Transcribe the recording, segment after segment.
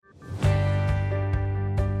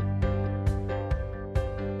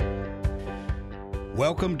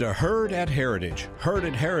Welcome to Heard at Heritage. Heard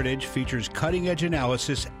at Heritage features cutting-edge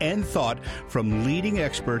analysis and thought from leading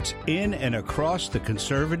experts in and across the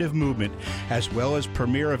conservative movement, as well as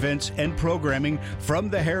premier events and programming from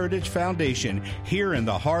the Heritage Foundation here in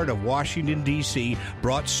the heart of Washington, D.C.,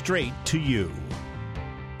 brought straight to you.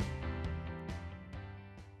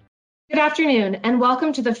 Good afternoon, and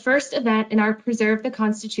welcome to the first event in our Preserve the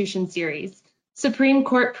Constitution series, Supreme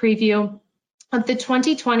Court Preview of the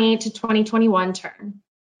 2020 to 2021 term.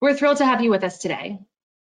 We're thrilled to have you with us today.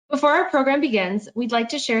 Before our program begins, we'd like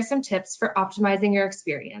to share some tips for optimizing your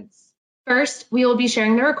experience. First, we will be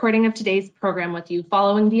sharing the recording of today's program with you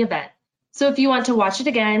following the event. So if you want to watch it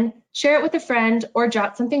again, share it with a friend, or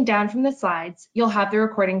jot something down from the slides, you'll have the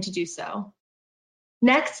recording to do so.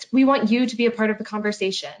 Next, we want you to be a part of the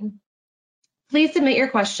conversation. Please submit your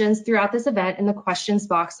questions throughout this event in the questions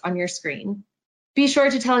box on your screen. Be sure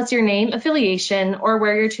to tell us your name, affiliation, or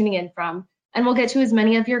where you're tuning in from, and we'll get to as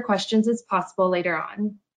many of your questions as possible later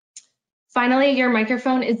on. Finally, your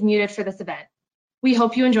microphone is muted for this event. We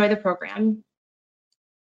hope you enjoy the program.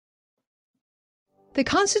 The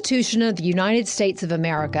Constitution of the United States of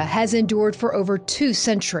America has endured for over 2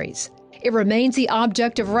 centuries. It remains the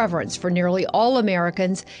object of reverence for nearly all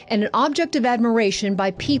Americans and an object of admiration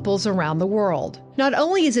by peoples around the world. Not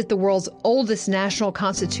only is it the world's oldest national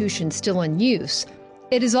constitution still in use,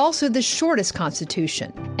 it is also the shortest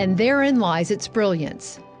constitution, and therein lies its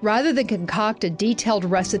brilliance. Rather than concoct a detailed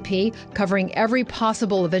recipe covering every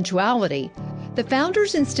possible eventuality, the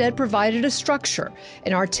founders instead provided a structure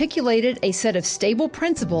and articulated a set of stable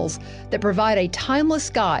principles that provide a timeless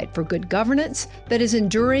guide for good governance that is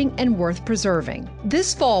enduring and worth preserving.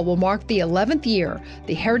 This fall will mark the 11th year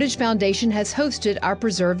the Heritage Foundation has hosted our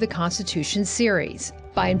Preserve the Constitution series.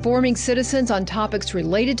 By informing citizens on topics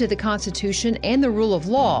related to the Constitution and the rule of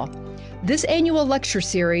law, this annual lecture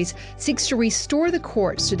series seeks to restore the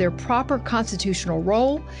courts to their proper constitutional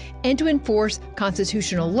role and to enforce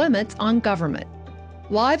constitutional limits on government.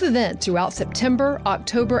 Live events throughout September,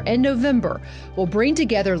 October, and November will bring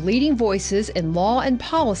together leading voices in law and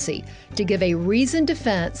policy to give a reasoned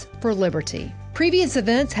defense for liberty. Previous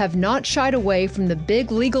events have not shied away from the big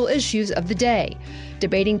legal issues of the day,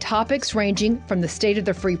 debating topics ranging from the state of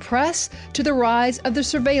the free press to the rise of the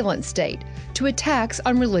surveillance state to attacks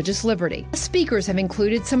on religious liberty. Speakers have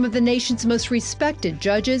included some of the nation's most respected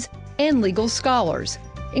judges and legal scholars,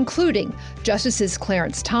 including Justices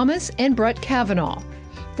Clarence Thomas and Brett Kavanaugh,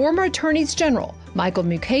 former Attorneys General Michael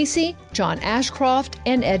Mukasey, John Ashcroft,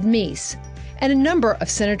 and Ed Meese, and a number of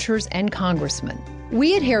senators and congressmen.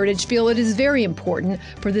 We at Heritage feel it is very important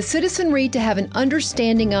for the citizenry to have an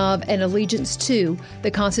understanding of and allegiance to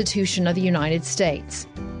the Constitution of the United States.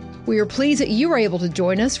 We are pleased that you are able to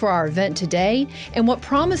join us for our event today and what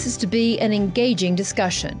promises to be an engaging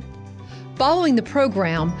discussion. Following the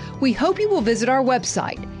program, we hope you will visit our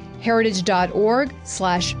website,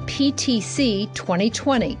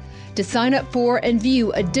 heritage.org/PTC2020, to sign up for and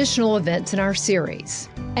view additional events in our series.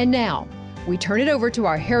 And now, we turn it over to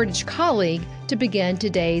our Heritage colleague to begin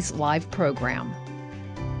today's live program.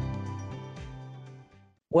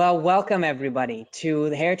 Well, welcome everybody to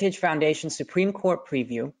the Heritage Foundation Supreme Court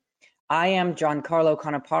Preview. I am Giancarlo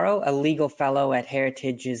Canaparo, a legal fellow at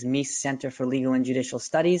Heritage's Meese Center for Legal and Judicial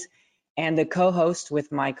Studies, and the co-host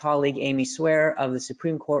with my colleague Amy Swearer of the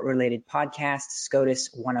Supreme Court-related podcast,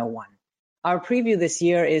 SCOTUS 101. Our preview this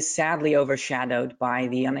year is sadly overshadowed by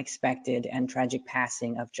the unexpected and tragic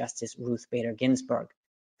passing of Justice Ruth Bader Ginsburg.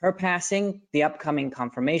 Her passing, the upcoming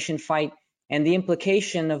confirmation fight, and the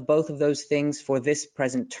implication of both of those things for this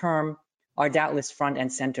present term are doubtless front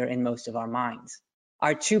and center in most of our minds.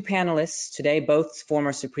 Our 2 panelists today, both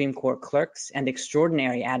former Supreme Court clerks and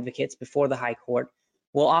extraordinary advocates before the High Court,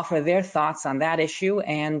 will offer their thoughts on that issue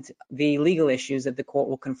and the legal issues that the court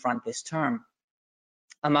will confront this term.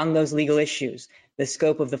 Among those legal issues, the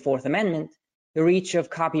scope of the Fourth Amendment, the reach of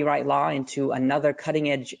copyright law into another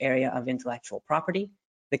cutting-edge area of intellectual property,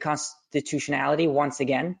 the constitutionality, once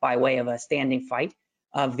again, by way of a standing fight,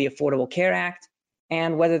 of the Affordable Care Act,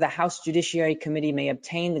 and whether the House Judiciary Committee may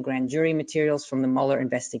obtain the grand jury materials from the Mueller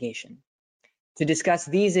investigation. To discuss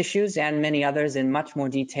these issues and many others in much more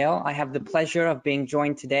detail, I have the pleasure of being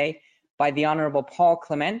joined today by the Honorable Paul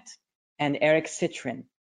Clement and Eric Citrin.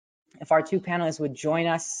 If our 2 panelists would join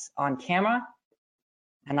us on camera,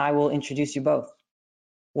 and I will introduce you both.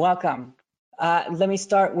 Welcome. Let me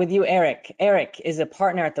start with you, Eric. Eric is a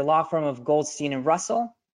partner at the law firm of Goldstein and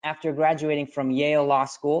Russell. After graduating from Yale Law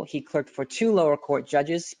School, he clerked for 2 lower court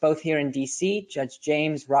judges, both here in DC, Judge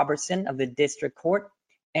James Robertson of the District Court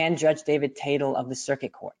and Judge David Tatel of the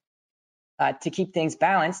Circuit Court. To keep things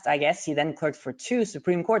balanced, I guess, he then clerked for 2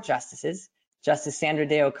 Supreme Court justices, Justice Sandra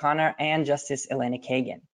Day O'Connor, and Justice Elena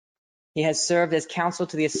Kagan. He has served as counsel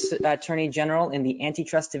to the Attorney General in the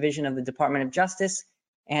Antitrust Division of the Department of Justice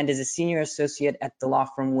and is a senior associate at the law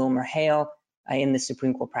firm Wilmer Hale in the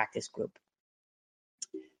Supreme Court Practice Group.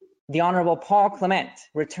 The Honorable Paul Clement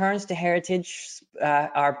returns to Heritage,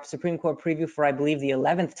 our Supreme Court preview for, I believe, the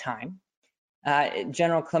 11th time.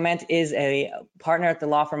 General Clement is a partner at the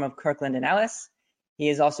law firm of Kirkland & Ellis. He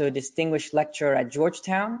is also a distinguished lecturer at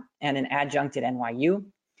Georgetown and an adjunct at NYU.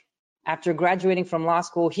 After graduating from law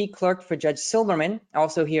school, he clerked for Judge Silberman,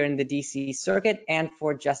 also here in the DC Circuit, and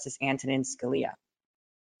for Justice Antonin Scalia.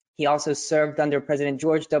 He also served under President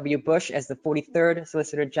George W. Bush as the 43rd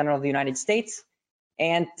Solicitor General of the United States.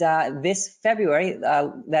 And this February,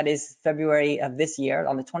 that is February of this year,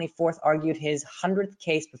 on the 24th, argued his 100th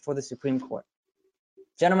case before the Supreme Court.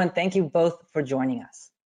 Gentlemen, thank you both for joining us.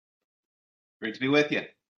 Great to be with you.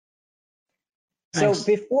 So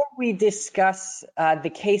before we discuss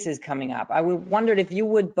the cases coming up, I wondered if you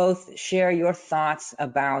would both share your thoughts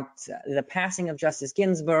about the passing of Justice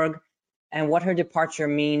Ginsburg and what her departure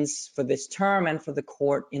means for this term and for the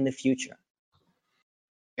court in the future.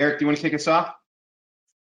 Eric, do you want to kick us off?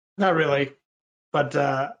 Not really, but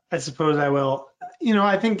I suppose I will. You know,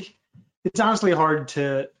 I think it's honestly hard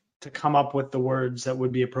to come up with the words that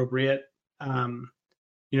would be appropriate,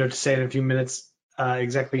 to say in a few minutes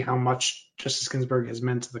exactly how much Justice Ginsburg has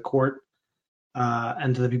meant to the court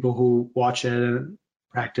and to the people who watch it and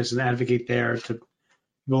practice and advocate there, to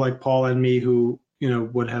people like Paul and me who,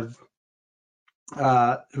 would have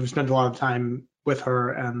who've spent a lot of time with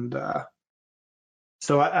her. And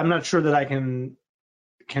so I'm not sure that I can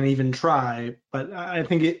even try, but I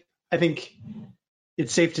think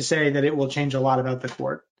it's safe to say that it will change a lot about the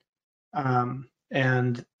court,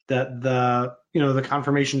 and that the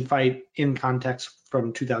confirmation fight in context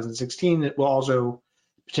from 2016, it will also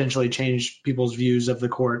potentially change people's views of the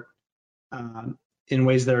court in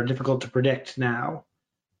ways that are difficult to predict now.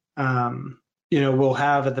 We'll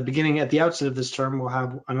have at the outset of this term, we'll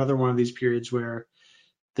have another one of these periods where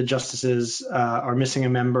the justices are missing a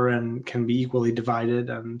member and can be equally divided,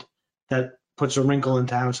 and that puts a wrinkle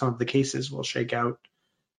into how some of the cases will shake out.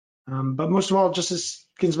 But most of all, Justice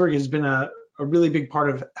Ginsburg has been a really big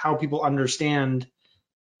part of how people understand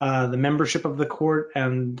the membership of the court,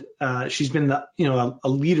 and she's been a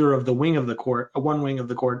leader of the wing of the court, one wing of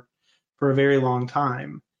the court, for a very long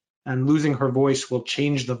time. And losing her voice will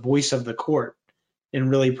change the voice of the court in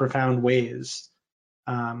really profound ways.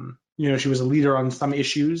 She was a leader on some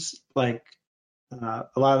issues like a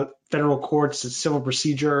lot of federal courts, civil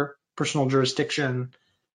procedure, personal jurisdiction,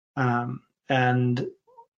 and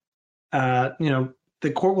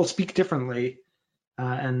the court will speak differently,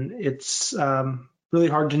 and it's really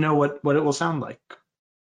hard to know what it will sound like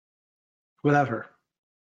without her.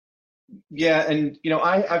 Yeah, and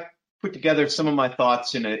I've put together some of my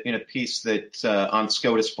thoughts in a piece that on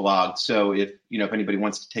SCOTUS blog. So if anybody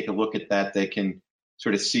wants to take a look at that, they can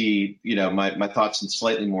sort of see my thoughts in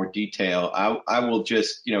slightly more detail. I will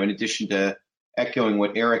just in addition to echoing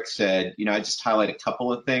what Eric said, I just highlight a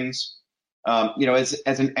couple of things.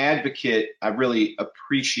 As an advocate, I really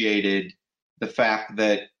appreciated the fact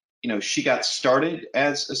that she got started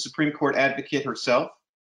as a Supreme Court advocate herself.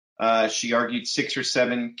 She argued 6 or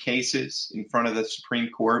 7 cases in front of the Supreme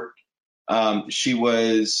Court. She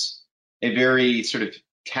was a very sort of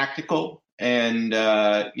tactical and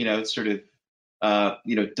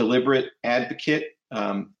deliberate advocate.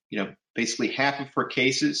 Basically half of her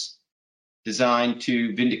cases designed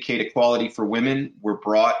to vindicate equality for women were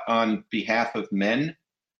brought on behalf of men.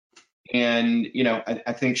 And,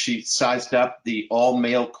 I think she sized up the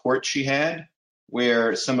all-male court she had,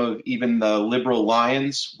 where some of even the liberal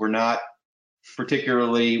lions were not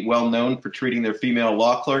particularly well known for treating their female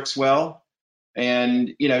law clerks well.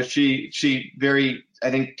 And, she very, I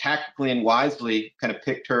think, tactically and wisely kind of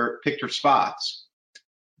picked her spots.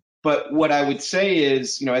 But what I would say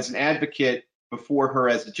is, as an advocate before her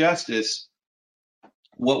as a justice,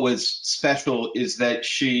 what was special is that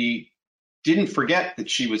she didn't forget that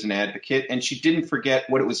she was an advocate, and she didn't forget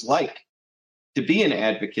what it was like to be an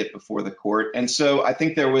advocate before the court. And so I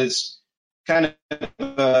think there was kind of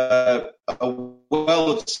a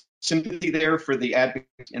well of sympathy there for the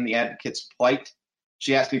advocate and the advocate's plight.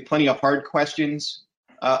 She asked me plenty of hard questions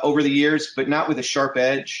over the years, but not with a sharp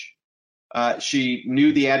edge. She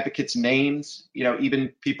knew the advocates' names,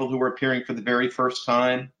 even people who were appearing for the very first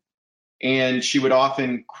time. And she would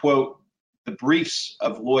often quote the briefs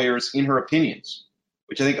of lawyers in her opinions,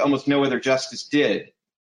 which I think almost no other justice did.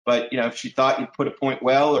 But, if she thought you put a point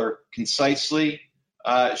well or concisely,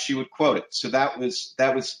 she would quote it. So that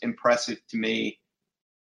was impressive to me.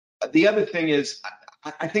 the other thing is,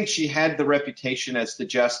 I think she had the reputation as the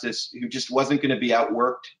justice who just wasn't going to be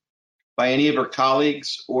outworked by any of her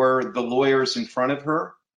colleagues or the lawyers in front of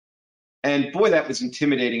her. And boy, that was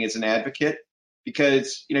intimidating as an advocate,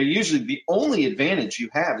 because, usually the only advantage you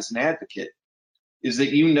have as an advocate is that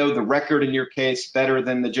you know the record in your case better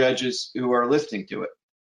than the judges who are listening to it.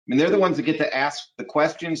 I mean, they're the ones that get to ask the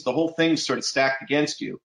questions. The whole thing's sort of stacked against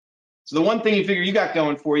you. So the one thing you figure you got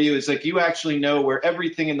going for you is like you actually know where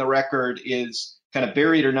everything in the record is kind of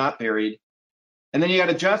buried or not buried. And then you got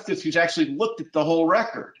a justice who's actually looked at the whole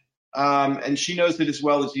record. And she knows it as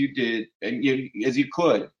well as you did, and as you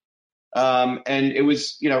could. And it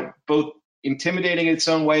was, both intimidating in its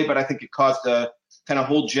own way, but I think it caused a kind of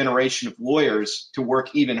whole generation of lawyers to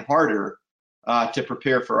work even harder to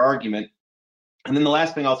prepare for argument. And then the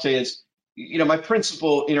last thing I'll say is, my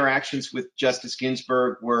principal interactions with Justice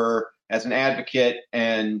Ginsburg were as an advocate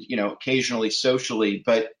and, occasionally socially,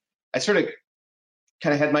 but I sort of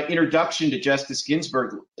kind of had my introduction to Justice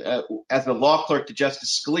Ginsburg as a law clerk to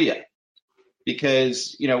Justice Scalia,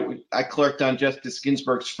 because, I clerked on Justice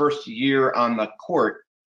Ginsburg's first year on the court,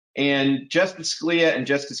 and Justice Scalia and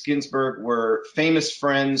Justice Ginsburg were famous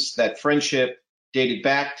friends. That friendship dated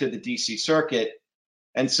back to the DC Circuit.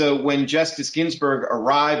 And so when Justice Ginsburg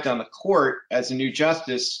arrived on the court as a new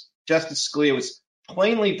justice, Justice Scalia was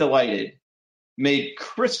plainly delighted, made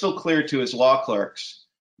crystal clear to his law clerks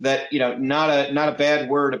that, not a bad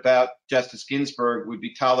word about Justice Ginsburg would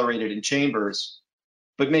be tolerated in chambers,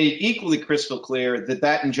 but made equally crystal clear that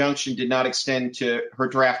that injunction did not extend to her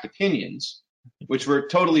draft opinions, which were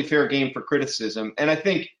totally fair game for criticism. And I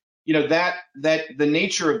think, that the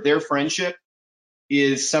nature of their friendship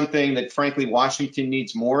is something that, frankly, Washington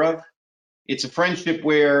needs more of. It's a friendship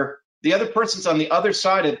where the other person's on the other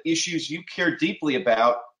side of issues you care deeply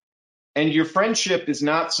about, and your friendship is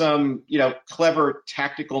not some, clever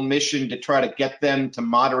tactical mission to try to get them to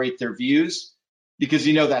moderate their views, because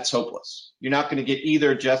that's hopeless. You're not going to get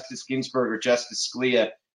either Justice Ginsburg or Justice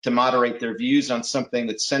Scalia to moderate their views on something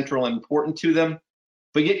that's central and important to them,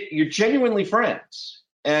 but yet you're genuinely friends.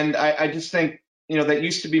 And I just think, that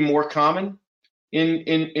used to be more common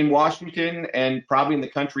in Washington and probably in the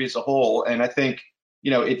country as a whole. And I think,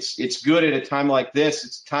 it's good at a time like this.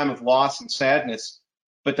 It's a time of loss and sadness,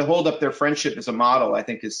 but to hold up their friendship as a model, I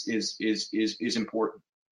think is important.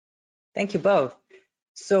 Thank you both.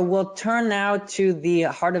 So we'll turn now to the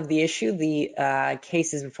heart of the issue, the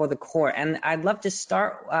cases before the court. And I'd love to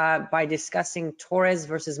start by discussing Torres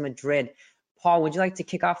versus Madrid. Paul, would you like to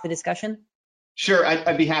kick off the discussion? Sure,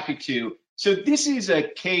 I'd be happy to. So this is a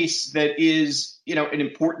case that is, an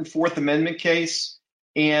important Fourth Amendment case.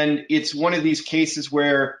 And it's one of these cases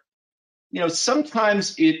where,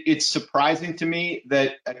 sometimes it's surprising to me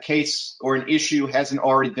that a case or an issue hasn't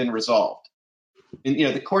already been resolved. And,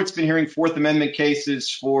 the court's been hearing Fourth Amendment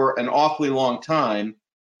cases for an awfully long time.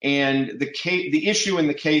 And the issue in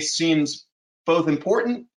the case seems both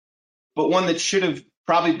important, but one that should have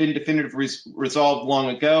probably been definitively resolved long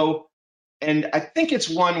ago. And I think it's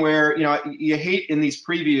one where, you hate in these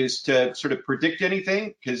previews to sort of predict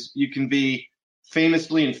anything, because you can be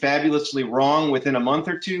famously and fabulously wrong within a month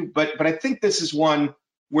or two. But I think this is one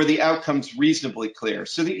where the outcome's reasonably clear.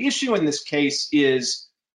 So the issue in this case is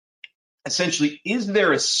essentially, is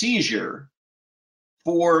there a seizure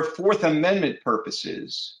for Fourth Amendment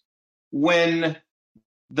purposes when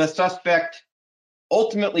the suspect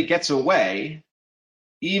ultimately gets away,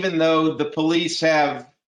 even though the police have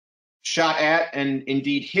shot at and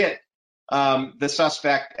indeed hit the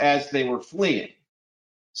suspect as they were fleeing?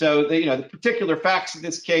 So the particular facts of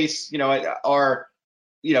this case, are,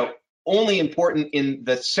 only important in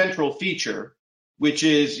the central feature, which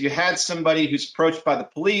is you had somebody who's approached by the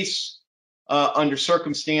police under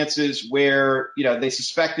circumstances where, they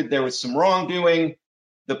suspected there was some wrongdoing.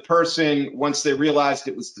 The person, once they realized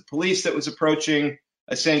it was the police that was approaching,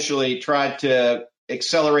 essentially tried to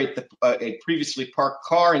accelerate a previously parked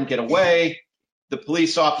car and get away. The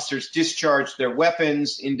police officers discharged their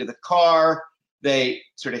weapons into the car. They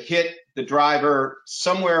sort of hit the driver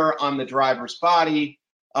somewhere on the driver's body,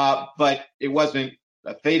 but it wasn't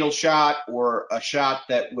a fatal shot or a shot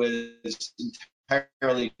that was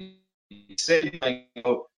entirely signaling.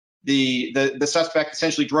 The suspect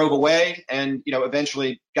essentially drove away and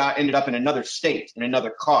eventually ended up in another state, in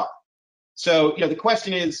another car. So the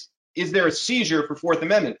question is there a seizure for Fourth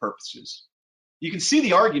Amendment purposes? You can see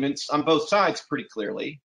the arguments on both sides pretty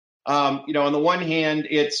clearly. On the one hand,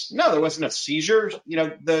 it's no, there wasn't a seizure.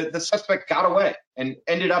 The suspect got away and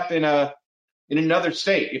ended up in another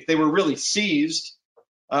state. If they were really seized,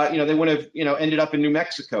 they would have ended up in New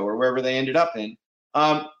Mexico or wherever they ended up in.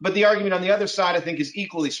 But the argument on the other side, I think, is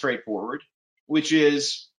equally straightforward, which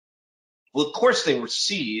is, well, of course they were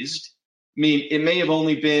seized. I mean, it may have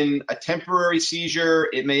only been a temporary seizure.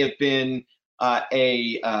 It may have been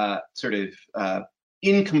a sort of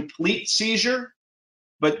incomplete seizure.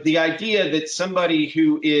 But the idea that somebody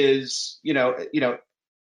who is,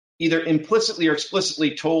 either implicitly or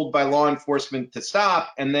explicitly told by law enforcement to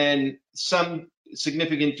stop, and then some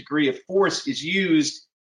significant degree of force is used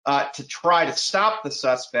to try to stop the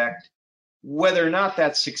suspect, whether or not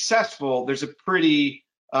that's successful, there's a pretty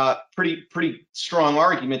strong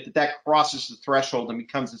argument that that crosses the threshold and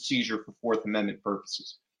becomes a seizure for Fourth Amendment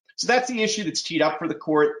purposes. So that's the issue that's teed up for the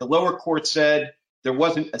court. The lower court said there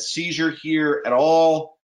wasn't a seizure here at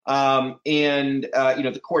all,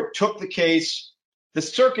 the court took the case. The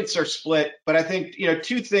circuits are split, but I think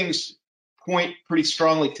two things point pretty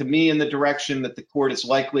strongly to me in the direction that the court is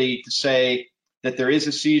likely to say that there is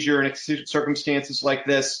a seizure in circumstances like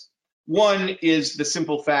this. One is the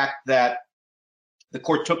simple fact that the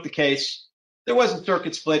court took the case. There was a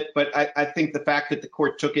circuit split, but I think the fact that the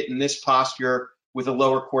court took it in this posture with a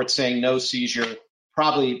lower court saying no seizure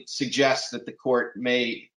probably suggests that the court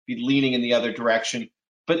may be leaning in the other direction.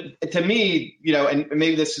 But to me, and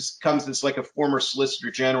maybe this comes as like a former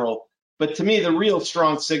Solicitor General, but to me, the real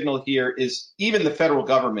strong signal here is even the federal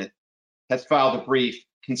government has filed a brief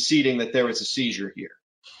conceding that there was a seizure here.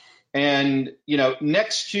 And,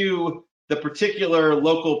 next to the particular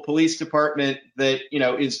local police department that,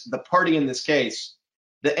 is the party in this case,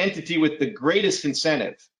 the entity with the greatest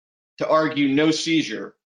incentive to argue no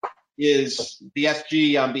seizure is the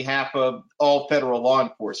SG on behalf of all federal law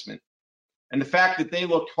enforcement. And the fact that they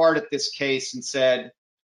looked hard at this case and said,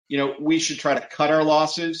 we should try to cut our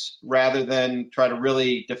losses rather than try to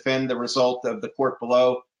really defend the result of the court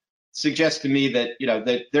below suggests to me that,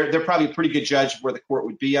 that they're probably a pretty good judge of where the court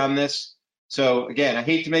would be on this. So again, I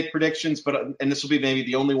hate to make predictions, and this will be maybe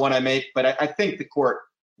the only one I make, but I think the court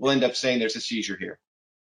will end up saying there's a seizure here.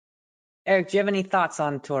 Eric, do you have any thoughts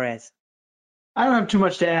on Torres? I don't have too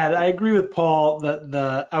much to add. I agree with Paul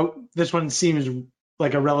that this one seems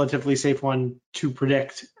like a relatively safe one to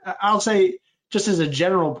predict. I'll say, just as a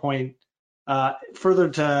general point, further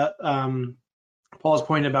to Paul's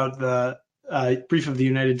point about the brief of the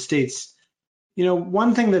United States,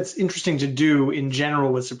 one thing that's interesting to do in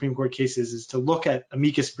general with Supreme Court cases is to look at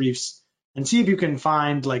amicus briefs and see if you can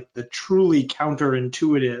find like the truly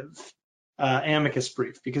counterintuitive amicus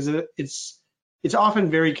brief, because it's often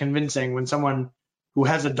very convincing when someone who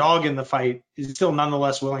has a dog in the fight is still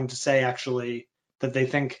nonetheless willing to say actually that they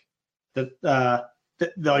think that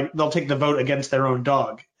they'll take the vote against their own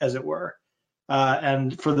dog, as it were.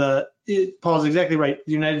 And Paul's exactly right.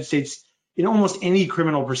 The United States, in almost any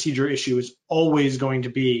criminal procedure issue, is always going to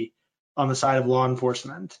be on the side of law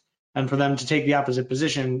enforcement. And for them to take the opposite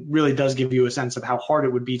position really does give you a sense of how hard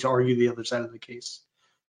it would be to argue the other side of the case.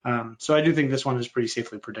 So I do think this one is pretty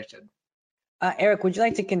safely predicted. Eric, would you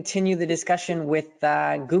like to continue the discussion with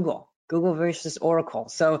Google versus Oracle?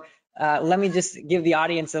 So let me just give the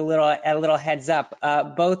audience a little heads up.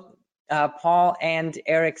 Both Paul and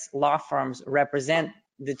Eric's law firms represent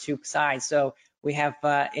the two sides. So we have,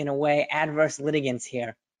 in a way, adverse litigants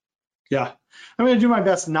here. Yeah, I'm going to do my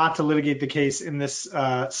best not to litigate the case in this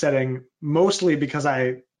setting, mostly because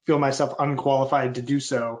I feel myself unqualified to do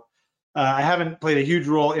so. I haven't played a huge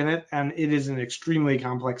role in it, and it is an extremely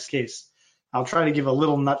complex case. I'll try to give a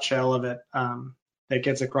little nutshell of it that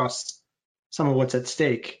gets across some of what's at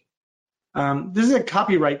stake. This is a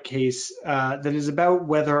copyright case that is about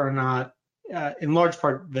whether or not, in large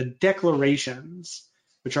part, the declarations,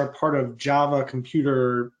 which are part of Java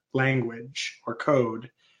computer language or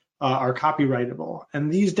code, are copyrightable.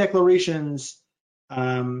 And these declarations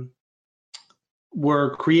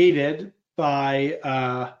were created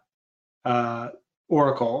by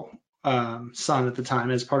Oracle Sun at the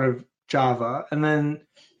time as part of Java. And then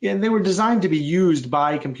they were designed to be used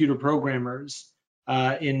by computer programmers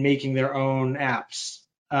in making their own apps,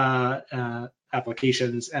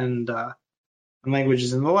 applications, and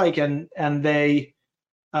languages and the like. And they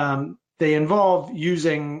involve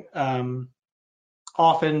using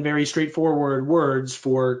often very straightforward words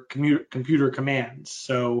for computer commands.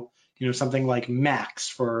 So, something like max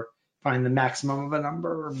for find the maximum of a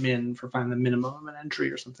number, or min for find the minimum of an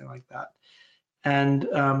entry, or something like that. And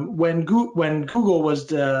when Google was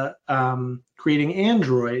creating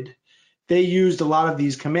Android, they used a lot of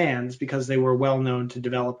these commands because they were well known to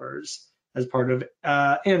developers as part of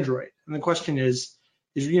Android. And the question is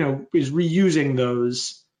reusing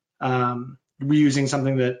those, reusing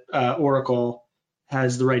something that Oracle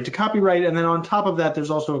has the right to copyright. And then on top of that, there's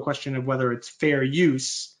also a question of whether it's fair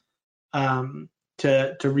use to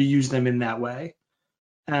to reuse them in that way.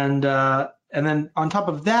 And then on top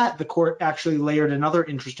of that, the court actually layered another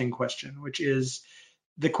interesting question, which is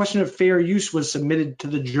the question of fair use was submitted to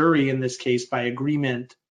the jury in this case by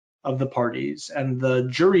agreement of the parties, and the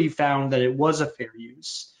jury found that it was a fair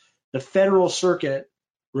use. The Federal Circuit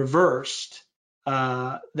reversed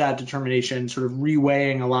that determination, sort of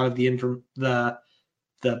reweighing a lot of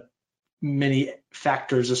the many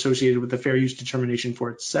factors associated with the fair use determination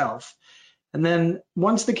for itself. And then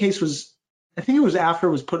once the case was, I think it was after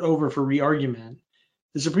it was put over for re-argument,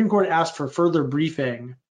 the Supreme Court asked for further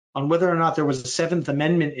briefing on whether or not there was a Seventh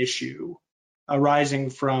Amendment issue arising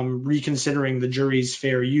from reconsidering the jury's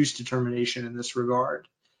fair use determination in this regard.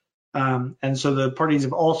 And so the parties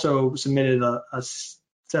have also submitted a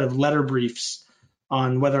set of letter briefs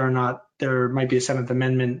on whether or not there might be a Seventh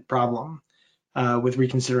Amendment problem with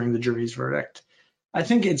reconsidering the jury's verdict. I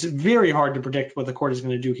think it's very hard to predict what the court is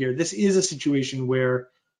going to do here. This is a situation where,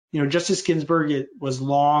 Justice Ginsburg was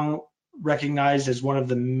long recognized as one of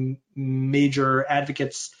the major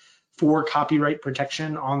advocates for copyright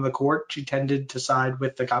protection on the court. She tended to side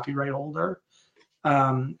with the copyright holder.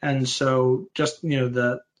 And so just,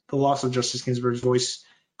 the loss of Justice Ginsburg's voice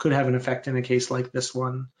could have an effect in a case like this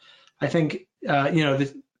one. I think,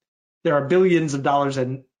 there are billions of dollars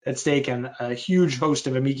at stake and a huge host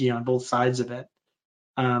of amici on both sides of it.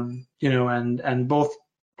 And both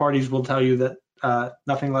parties will tell you that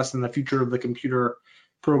nothing less than the future of the computer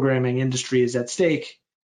programming industry is at stake.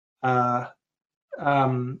 I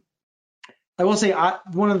will say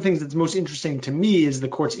one of the things that's most interesting to me is the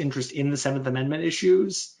court's interest in the Seventh Amendment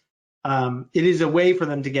issues. It is a way for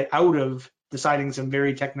them to get out of deciding some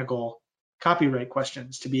very technical copyright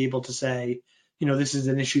questions, to be able to say, this is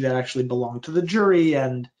an issue that actually belonged to the jury,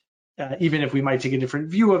 and even if we might take a different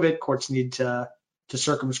view of it, courts need to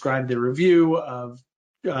circumscribe their review of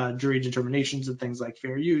jury determinations and things like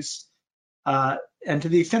fair use. And to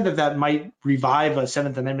the extent that might revive a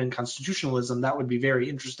Seventh Amendment constitutionalism, that would be very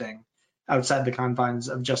interesting outside the confines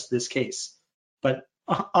of just this case. But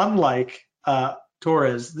unlike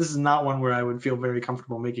Torres, this is not one where I would feel very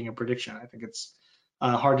comfortable making a prediction. I think it's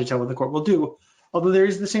hard to tell what the court will do. Although there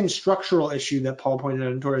is the same structural issue that Paul pointed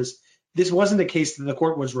out in Torres. This wasn't a case that the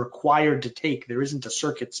court was required to take. There isn't a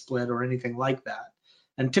circuit split or anything like that.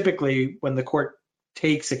 And typically, when the court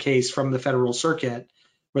takes a case from the Federal Circuit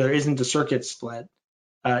where there isn't a circuit split,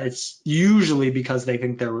 it's usually because they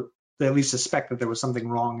think they at least suspect that there was something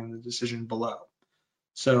wrong in the decision below.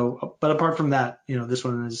 So, but apart from that, this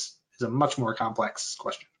one is a much more complex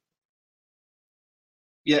question.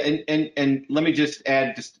 Yeah, and let me just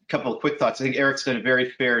add just a couple of quick thoughts. I think Eric's done a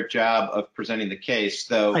very fair job of presenting the case,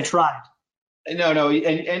 though. I tried. No,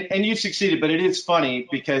 and you succeeded, but it is funny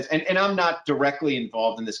because, and I'm not directly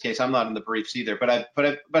involved in this case. I'm not in the briefs either, but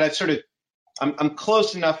I've sort of, I'm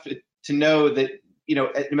close enough to know that,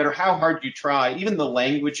 no matter how hard you try, even the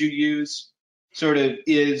language you use sort of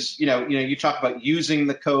is, you talk about using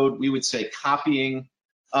the code, we would say copying,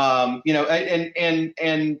 or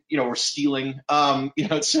stealing, so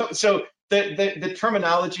the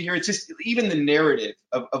terminology here, it's just even the narrative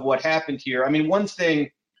of what happened here. I mean, one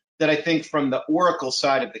thing that I think from the Oracle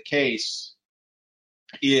side of the case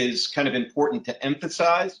is kind of important to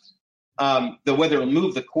emphasize, whether it'll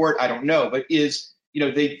move the court, I don't know, but is,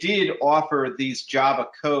 they did offer these Java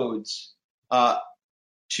codes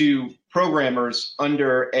to programmers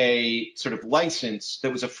under a sort of license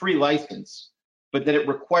that was a free license, but that it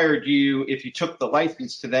required you, if you took the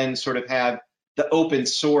license, to then sort of have the open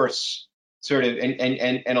source sort of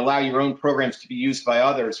and allow your own programs to be used by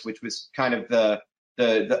others, which was kind of the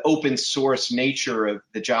open source nature of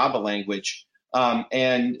the Java language.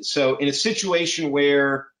 And so in a situation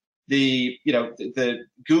where the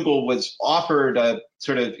Google was offered a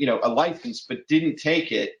sort of, a license, but didn't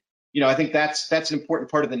take it, I think that's an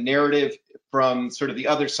important part of the narrative from sort of the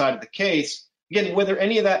other side of the case. Again, whether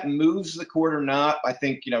any of that moves the court or not, I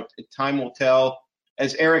think, time will tell.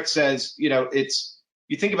 As Eric says,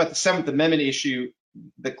 you think about the Seventh Amendment issue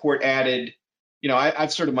the court added,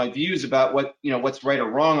 I've sort of my views about what's right or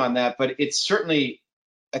wrong on that, but it's certainly,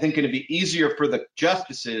 I think, going to be easier for the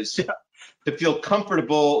justices to feel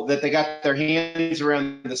comfortable that they got their hands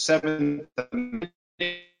around the Seventh Amendment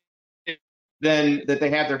than that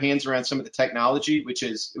they have their hands around some of the technology, which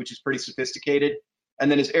is pretty sophisticated. And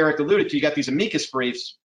then, as Eric alluded to, you got these amicus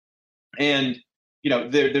briefs, and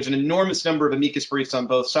there's an enormous number of amicus briefs on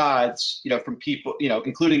both sides, from people,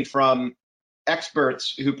 including from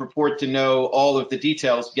experts who purport to know all of the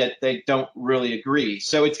details, yet they don't really agree.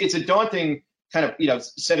 So it's a daunting kind of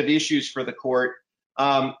set of issues for the court.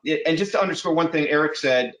 And just to underscore one thing Eric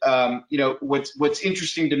said, what's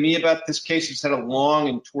interesting to me about this case is had a long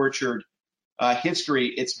and tortured history.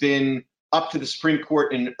 It's been up to the Supreme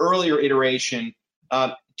Court in an earlier iteration,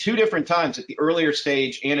 2 different times, at the earlier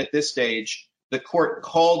stage and at this stage. The court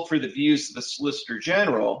called for the views of the Solicitor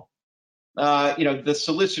General. The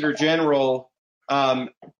Solicitor General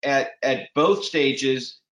at both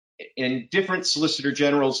stages, in different Solicitor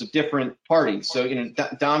Generals of different parties. So,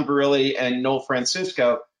 Don Barilli and Noel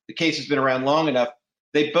Francisco, the case has been around long enough.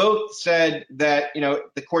 They both said that,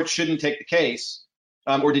 the court shouldn't take the case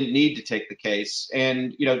or didn't need to take the case.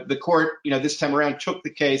 And, the court, this time around took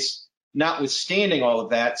the case, notwithstanding all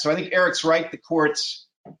of that. So I think Eric's right. The court's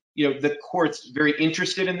very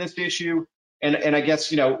interested in this issue. And I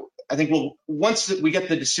guess, I think once we get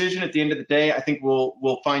the decision at the end of the day, I think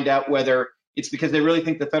we'll find out whether it's because they really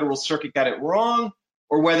think the Federal Circuit got it wrong,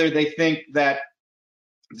 or whether they think that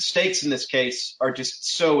the stakes in this case are just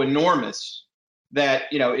so enormous that,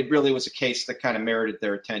 it really was a case that kind of merited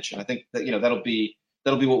their attention. I think that, that'll be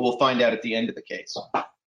what we'll find out at the end of the case.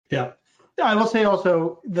 Yeah. I will say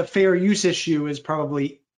also the fair use issue is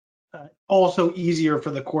probably also easier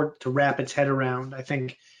for the court to wrap its head around. I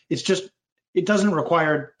think it doesn't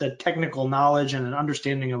require the technical knowledge and an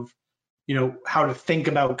understanding of, how to think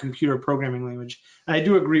about computer programming language. And I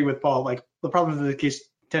do agree with Paul, like the problems of the case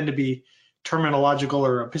tend to be terminological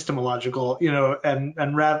or epistemological,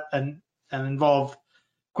 and involve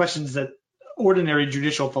questions that ordinary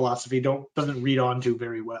judicial philosophy doesn't read onto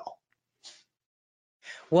very well.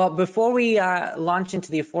 Well, before we launch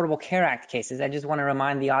into the Affordable Care Act cases, I just want to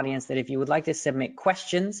remind the audience that if you would like to submit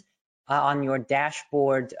questions on your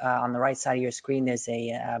dashboard on the right side of your screen, there's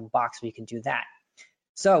a box where you can do that.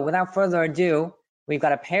 So without further ado, we've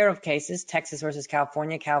got a pair of cases, Texas versus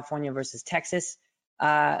California, California versus Texas.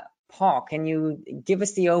 Paul, can you give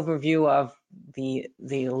us the overview of the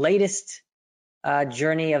latest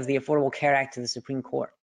journey of the Affordable Care Act to the Supreme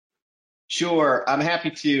Court? Sure, I'm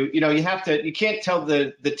happy to. You can't tell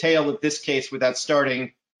the tale of this case without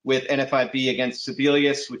starting with NFIB against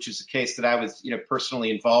Sebelius, which is a case that I was,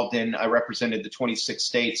 personally involved in. I represented the 26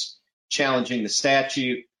 states challenging the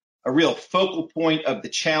statute. A real focal point of the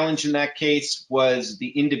challenge in that case was the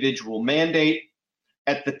individual mandate.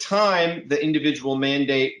 At the time, the individual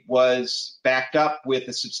mandate was backed up with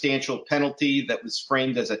a substantial penalty that was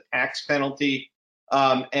framed as a tax penalty.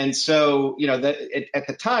 And so, at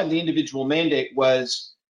the time, the individual mandate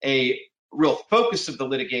was a real focus of the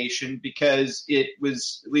litigation because it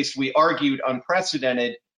was, at least we argued,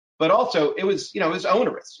 unprecedented, but also it was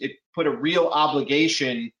onerous. It put a real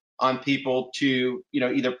obligation on people to,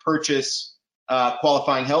 either purchase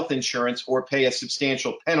qualifying health insurance or pay a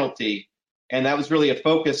substantial penalty. And that was really a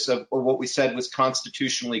focus of what we said was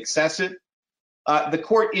constitutionally excessive. The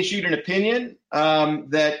court issued an opinion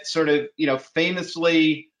that sort of,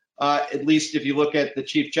 famously, at least if you look at the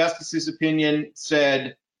Chief Justice's opinion,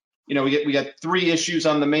 said, we got 3 issues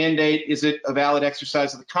on the mandate. Is it a valid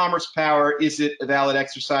exercise of the commerce power? Is it a valid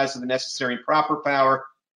exercise of the necessary and proper power?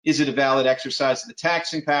 Is it a valid exercise of the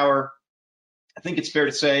taxing power? I think it's fair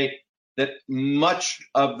to say that much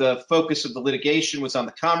of the focus of the litigation was on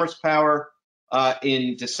the commerce power.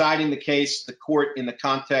 In deciding the case, the court in the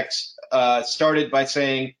context started by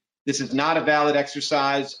saying this is not a valid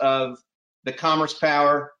exercise of the commerce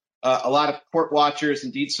power. A lot of court watchers,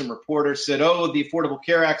 indeed some reporters, said, oh, the Affordable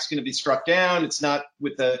Care Act is going to be struck down. It's not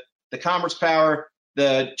with the commerce power.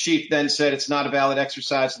 The chief then said it's not a valid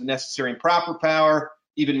exercise of the necessary and proper power.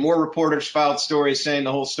 Even more reporters filed stories saying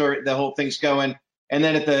the whole thing's going. And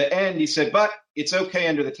then at the end, he said, but it's okay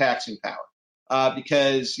under the taxing power.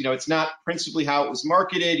 Because, it's not principally how it was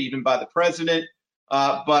marketed, even by the president,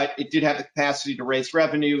 but it did have the capacity to raise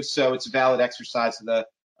revenue, so it's a valid exercise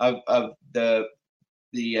of the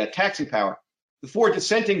taxing power. The 4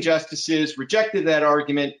 dissenting justices rejected that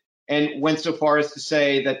argument and went so far as to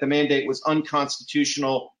say that the mandate was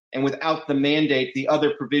unconstitutional, and without the mandate, the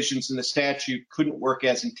other provisions in the statute couldn't work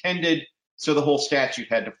as intended, so the whole statute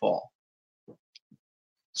had to fall.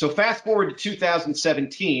 So fast forward to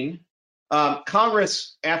 2017.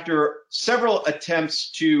 Congress, after several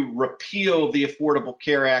attempts to repeal the Affordable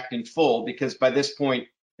Care Act in full, because by this point,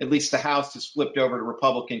 at least the House has flipped over to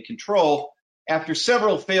Republican control, after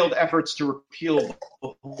several failed efforts to repeal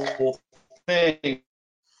the whole thing,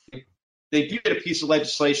 they do get a piece of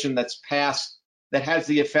legislation that's passed that has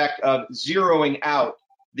the effect of zeroing out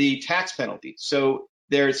the tax penalty. So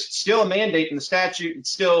there's still a mandate in the statute. It's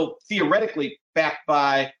still theoretically backed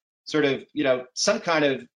by sort of, some kind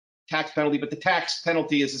of tax penalty, but the tax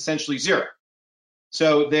penalty is essentially zero.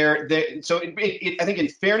 So I think in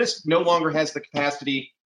fairness, no longer has the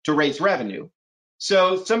capacity to raise revenue.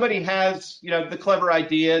 So somebody has, the clever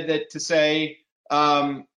idea that to say,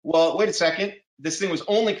 well, wait a second, this thing was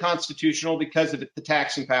only constitutional because of the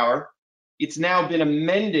taxing power. It's now been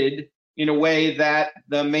amended in a way that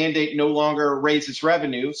the mandate no longer raises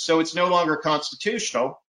revenue, so it's no longer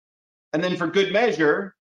constitutional. And then for good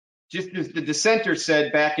measure, just as the dissenter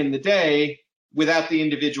said back in the day, without the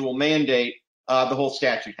individual mandate, the whole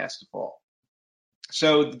statute has to fall.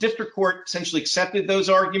 So the district court essentially accepted those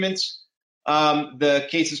arguments. The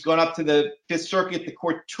case has gone up to the Fifth Circuit. The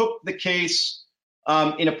court took the case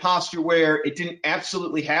in a posture where it didn't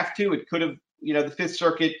absolutely have to. It could have, the Fifth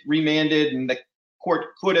Circuit remanded and the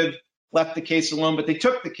court could have left the case alone, but they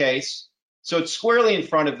took the case. So it's squarely in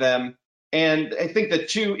front of them. And I think the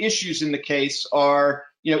two issues in the case are,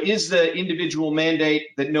 is the individual mandate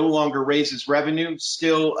that no longer raises revenue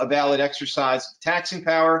still a valid exercise of taxing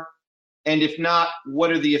power? And if not,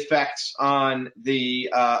 what are the effects on the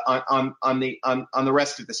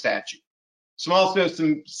rest of the statute? So also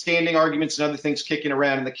some standing arguments and other things kicking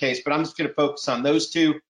around in the case, but I'm just going to focus on those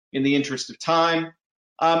two in the interest of time.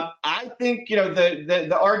 I think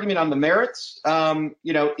the argument on the merits is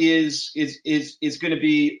going to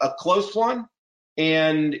be a close one,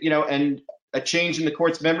 and and a change in the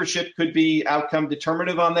court's membership could be outcome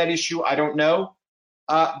determinative on that issue. I don't know,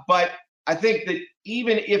 but I think that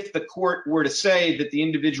even if the court were to say that the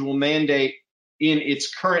individual mandate in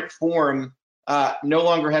its current form no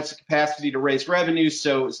longer has the capacity to raise revenue,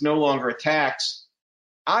 so it's no longer a tax,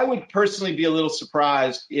 I would personally be a little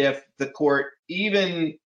surprised if the court,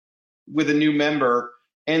 even with a new member,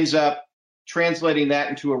 ends up translating that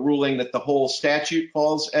into a ruling that the whole statute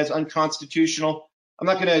falls as unconstitutional. I'm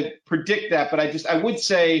not going to predict that, but I would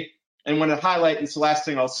say, and want to highlight, and it's the last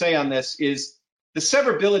thing I'll say on this, is the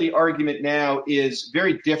severability argument now is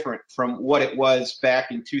very different from what it was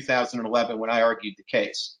back in 2011 when I argued the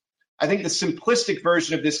case. I think the simplistic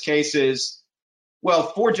version of this case is,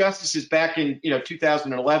 well, 4 justices back in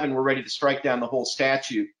 2011 were ready to strike down the whole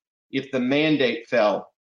statute if the mandate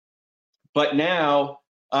fell. But now,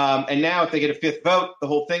 if they get a 5th vote, the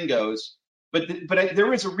whole thing goes. But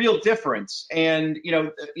there is a real difference, and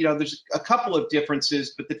there's a couple of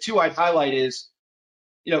differences. But the two I'd highlight is,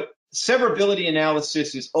 severability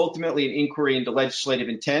analysis is ultimately an inquiry into legislative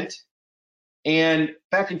intent. And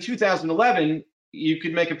back in 2011, you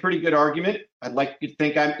could make a pretty good argument. I'd like to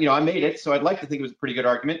think I made it, so I'd like to think it was a pretty good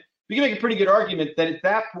argument. You can make a pretty good argument that at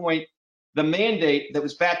that point, the mandate that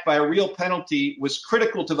was backed by a real penalty was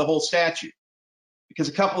critical to the whole statute, because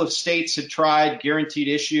a couple of states had tried guaranteed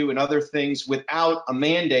issue and other things without a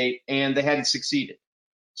mandate, and they hadn't succeeded.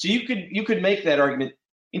 So you could make that argument.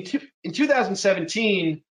 In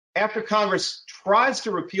 2017, after Congress tries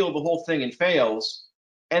to repeal the whole thing and fails,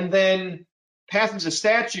 and then passes a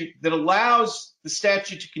statute that allows the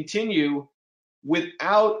statute to continue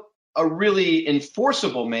without a really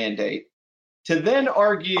enforceable mandate, to then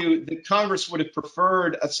argue that Congress would have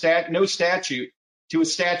preferred no statute to a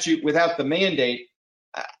statute without the mandate,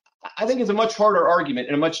 I think is a much harder argument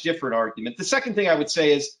and a much different argument. The second thing I would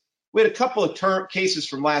say is we had a couple of cases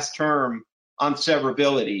from last term on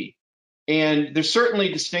severability, and they're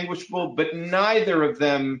certainly distinguishable, but neither of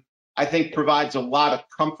them, I think, provides a lot of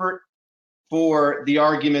comfort for the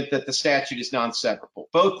argument that the statute is non-severable.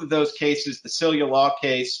 Both of those cases, the Celia Law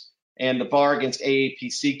case and the Barr against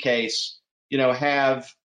AAPC case,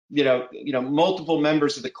 have multiple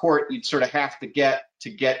members of the court you'd sort of have to get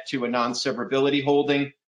to a non-severability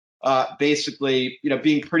holding. Basically,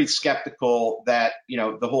 being pretty skeptical that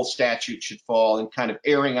the whole statute should fall, and kind of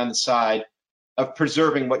erring on the side of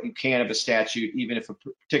preserving what you can of a statute, even if a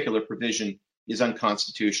particular provision is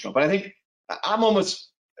unconstitutional. But I think I'm almost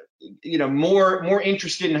more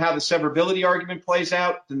interested in how the severability argument plays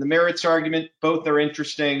out than the merits argument. Both are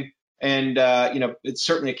interesting, and it's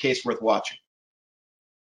certainly a case worth watching.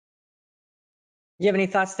 You have any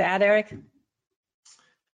thoughts to add, Eric?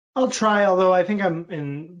 I'll try, although I think I'm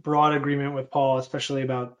in broad agreement with Paul, especially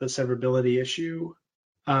about the severability issue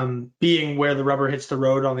being where the rubber hits the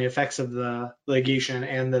road on the effects of the litigation,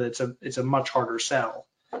 and that it's a much harder sell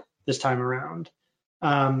this time around.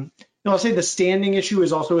 I'll say the standing issue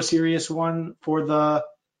is also a serious one for the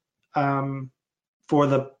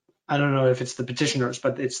I don't know if it's the petitioners,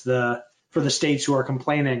 but it's for the states who are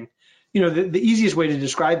complaining. The easiest way to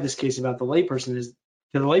describe this case about the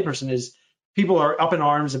layperson is people are up in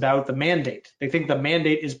arms about the mandate. They think the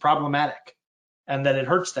mandate is problematic and that it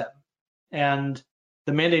hurts them. And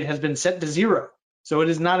the mandate has been set to 0. So it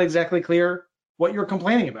is not exactly clear what you're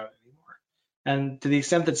complaining about anymore. And to the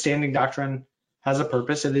extent that standing doctrine has a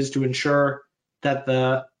purpose, it is to ensure that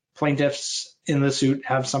the plaintiffs in the suit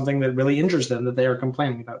have something that really injures them that they are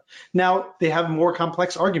complaining about. Now, they have more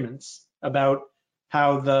complex arguments about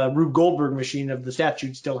how the Rube Goldberg machine of the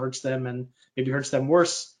statute still hurts them and maybe hurts them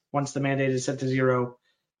worse once the mandate is set to 0.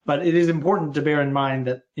 But it is important to bear in mind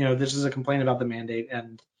that, this is a complaint about the mandate,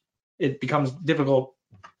 and it becomes difficult.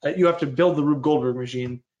 You have to build the Rube Goldberg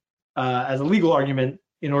machine as a legal argument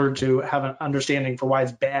in order to have an understanding for why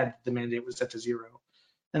it's bad the mandate was set to 0.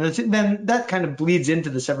 And then that kind of bleeds into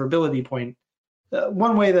the severability point.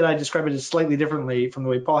 One way that I describe it is slightly differently from the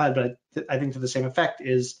way Paul had, but I think to the same effect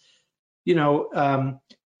is, when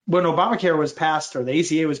Obamacare was passed or the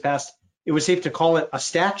ACA was passed, it was safe to call it a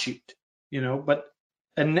statute,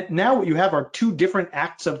 and now what you have are 2 different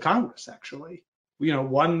acts of Congress, actually.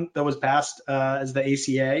 One that was passed as the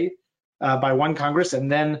ACA by one Congress,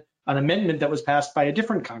 and then an amendment that was passed by a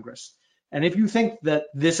different Congress. And if you think that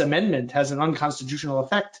this amendment has an unconstitutional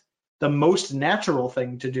effect, the most natural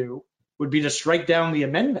thing to do would be to strike down the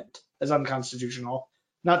amendment as unconstitutional,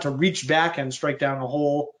 not to reach back and strike down a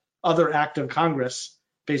whole other act of Congress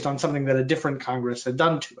based on something that a different Congress had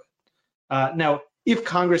done to it. Now, if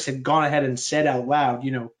Congress had gone ahead and said out loud,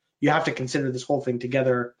 you have to consider this whole thing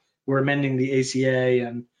together. We're amending the ACA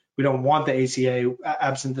and we don't want the ACA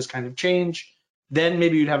absent this kind of change, then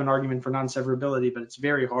maybe you'd have an argument for non-severability, but it's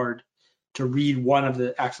very hard to read one of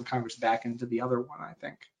the acts of Congress back into the other one, I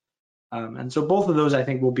think. And so both of those, I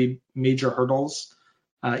think, will be major hurdles,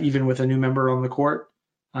 even with a new member on the court.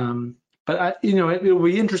 But it will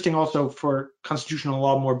be interesting also for constitutional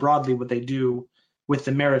law more broadly what they do with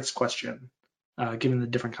the merits question, given the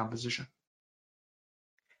different composition.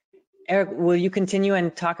 Eric, will you continue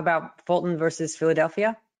and talk about Fulton versus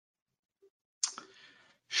Philadelphia?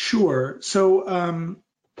 Sure. So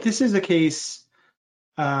this is a case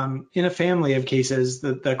in a family of cases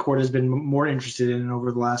that the court has been more interested in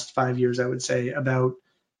over the last 5 years, I would say, about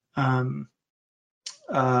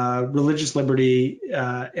religious liberty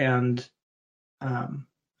and I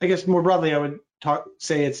guess more broadly, I would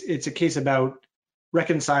say it's a case about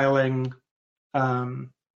reconciling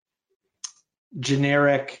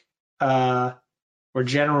generic or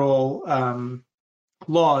general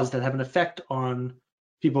laws that have an effect on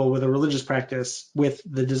people with a religious practice with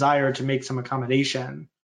the desire to make some accommodation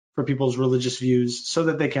for people's religious views so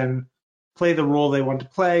that they can play the role they want to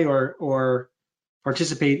play or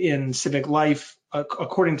participate in civic life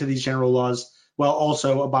according to these general laws while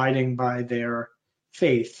also abiding by their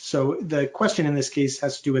faith. So the question in this case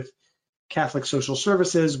has to do with Catholic Social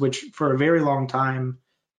Services, which for a very long time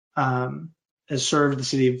has served the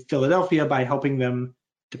city of Philadelphia by helping them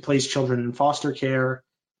to place children in foster care.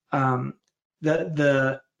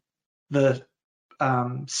 The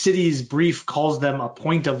city's brief calls them a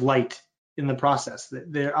point of light in the process.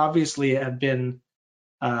 They obviously have been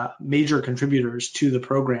major contributors to the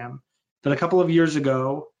program. But a couple of years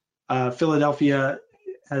ago, Philadelphia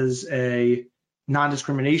has a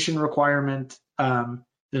non-discrimination requirement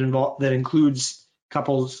that includes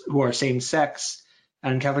couples who are same-sex,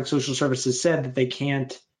 and Catholic Social Services said that they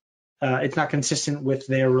can't. It's not consistent with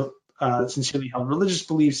their sincerely held religious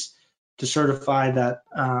beliefs to certify that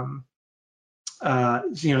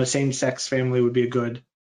a same-sex family would be a good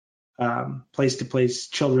place to place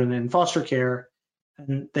children in foster care,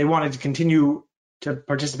 and they wanted to continue to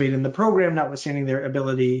participate in the program, notwithstanding their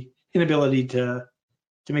inability to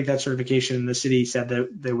make that certification. The city said that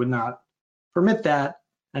they would not permit that,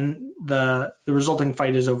 and the resulting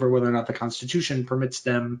fight is over whether or not the Constitution permits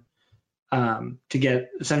them to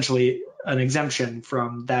get essentially an exemption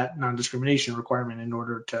from that non-discrimination requirement in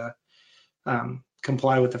order to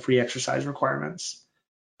comply with the free exercise requirements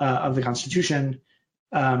of the Constitution.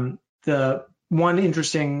 The one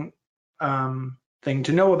interesting thing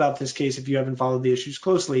to know about this case, if you haven't followed the issues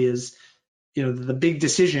closely, is the big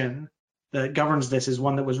decision that governs this is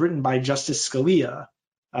one that was written by Justice Scalia,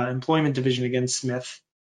 Employment Division against Smith,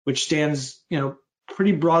 which stands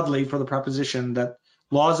pretty broadly for the proposition that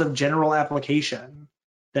laws of general application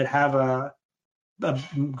that have a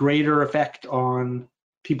greater effect on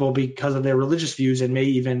people because of their religious views and may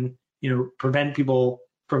even prevent people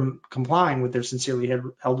from complying with their sincerely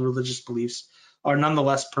held religious beliefs are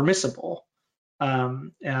nonetheless permissible.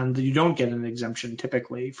 And you don't get an exemption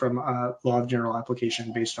typically from a law of general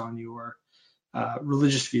application based on your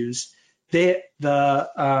religious views. The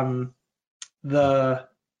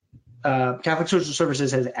Catholic Social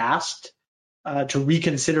Services has asked to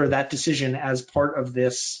reconsider that decision as part of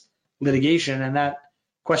this litigation, and that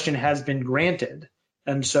question has been granted.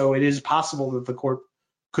 And so it is possible that the court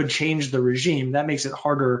could change the regime. That makes it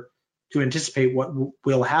harder to anticipate what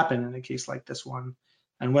will happen in a case like this one,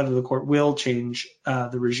 and whether the court will change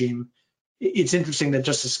the regime. it's interesting that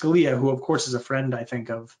Justice Scalia, who of course is a friend, I think,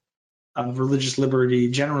 of religious liberty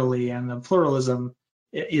generally and of pluralism,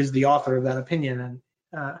 is the author of that opinion.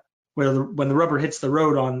 And when the rubber hits the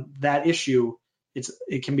road on that issue,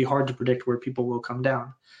 it can be hard to predict where people will come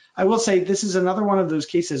down. I will say this is another one of those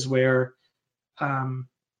cases where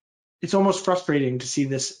it's almost frustrating to see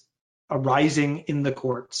this arising in the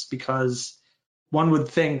courts, because one would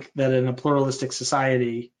think that in a pluralistic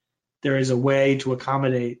society, there is a way to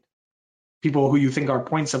accommodate people who you think are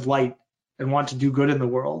points of light and want to do good in the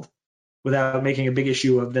world without making a big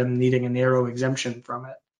issue of them needing a narrow exemption from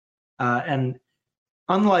it. And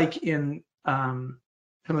unlike in some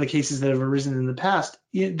of the cases that have arisen in the past,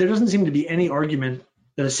 there doesn't seem to be any argument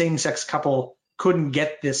that a same-sex couple couldn't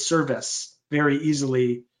get this service very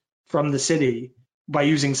easily from the city by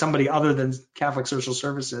using somebody other than Catholic Social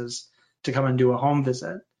Services to come and do a home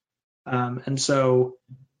visit. And so,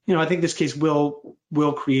 I think this case will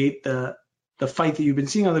create the fight that you've been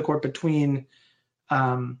seeing on the court between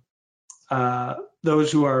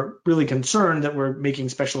those who are really concerned that we're making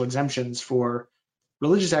special exemptions for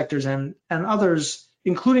religious actors and others,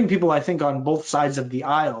 including people, I think, on both sides of the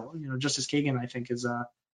aisle. Justice Kagan, I think, is a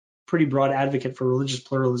pretty broad advocate for religious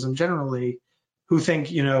pluralism generally, who think,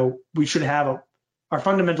 we should have our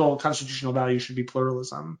fundamental constitutional value should be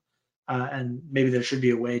pluralism. And maybe there should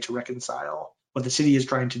be a way to reconcile what the city is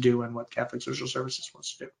trying to do and what Catholic Social Services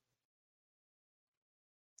wants to do.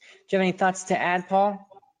 Do you have any thoughts to add, Paul?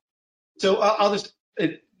 So I'll just,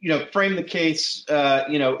 frame the case,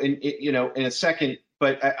 in a second.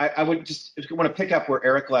 But I would just want to pick up where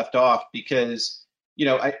Eric left off, because,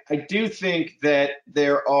 I do think that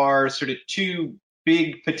there are sort of two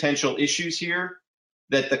big potential issues here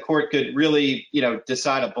that the court could really,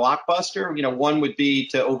 decide a blockbuster. One would be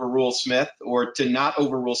to overrule Smith, or to not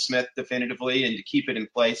overrule Smith definitively and to keep it in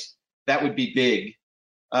place. That would be big.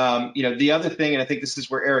 The other thing, and I think this is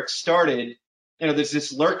where Eric started, there's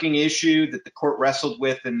this lurking issue that the court wrestled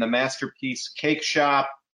with in the Masterpiece Cake Shop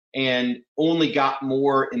and only got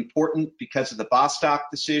more important because of the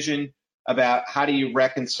Bostock decision about how do you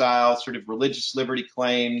reconcile sort of religious liberty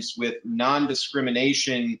claims with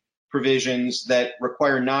non-discrimination provisions that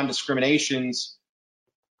require non-discriminations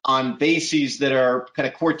on bases that are kind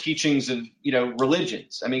of core teachings of,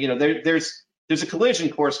 religions. I mean, there's a collision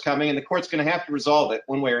course coming, and the court's going to have to resolve it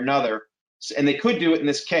one way or another. And they could do it in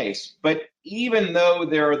this case. But even though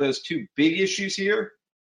there are those two big issues here,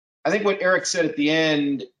 I think what Eric said at the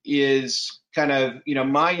end is kind of,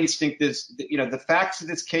 my instinct is, that, the facts of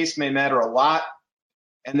this case may matter a lot.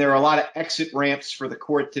 And there are a lot of exit ramps for the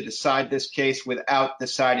court to decide this case without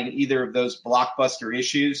deciding either of those blockbuster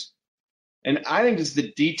issues. And I think just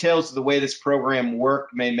the details of the way this program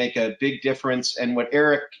worked may make a big difference. And what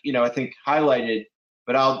Eric, I think highlighted,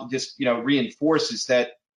 but I'll just, reinforce, is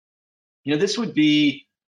that, this would be,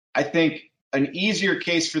 I think, an easier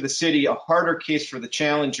case for the city, a harder case for the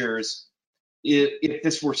challengers, if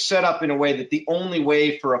this were set up in a way that the only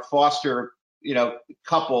way for a foster,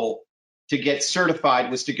 couple to get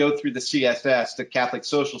certified was to go through the CSS, the Catholic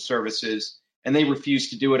Social Services, and they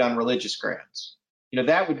refused to do it on religious grounds.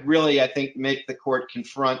 That would really, I think, make the court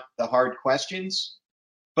confront the hard questions.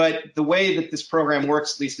 But the way that this program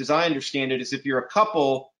works, at least as I understand it, is if you're a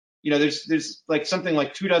couple, there's like something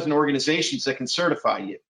like 24 organizations that can certify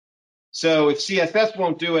you. So if CSS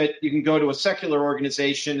won't do it, you can go to a secular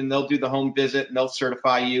organization and they'll do the home visit and they'll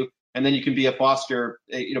certify you, and then you can be a foster,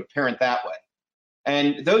 parent that way.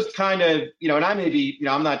 And those kind of, and I may be,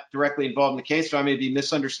 I'm not directly involved in the case, so I may be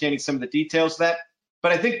misunderstanding some of the details of that.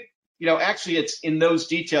 But I think, actually it's in those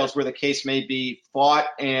details where the case may be fought,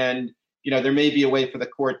 and, there may be a way for the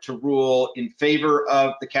court to rule in favor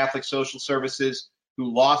of the Catholic Social Services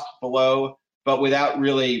who lost below, but without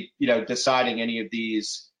really, deciding any of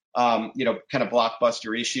these, kind of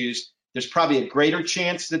blockbuster issues. There's probably a greater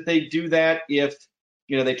chance that they do that if,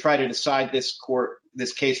 they try to decide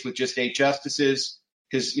this case with just 8 justices,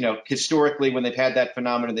 because, historically when they've had that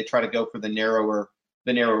phenomenon, they try to go for the narrower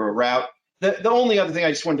route. The only other thing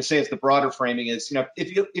I just wanted to say is the broader framing is,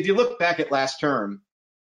 if you look back at last term,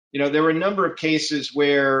 there were a number of cases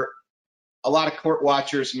where a lot of court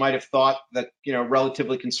watchers might have thought that,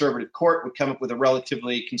 relatively conservative court would come up with a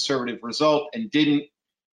relatively conservative result and didn't.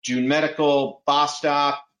 June Medical,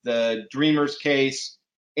 Bostock, the Dreamers case.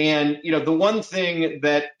 And, the one thing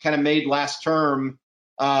that kind of made last term,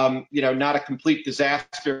 not a complete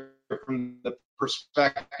disaster from the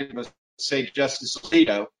perspective of, say, Justice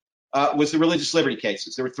Alito, was the religious liberty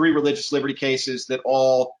cases. There were 3 religious liberty cases that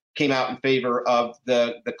all came out in favor of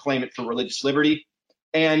the claimant for religious liberty.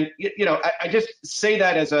 And, I just say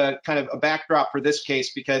that as a kind of a backdrop for this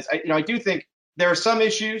case, because I do think there are some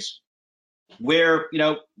issues where,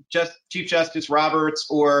 just Chief Justice Roberts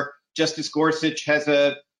or Justice Gorsuch has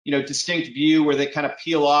a, distinct view where they kind of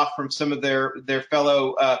peel off from some of their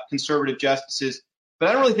fellow conservative justices. But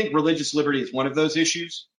I don't really think religious liberty is one of those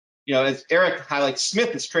issues. As Eric highlights,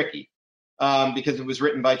 Smith is tricky because it was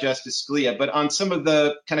written by Justice Scalia. But on some of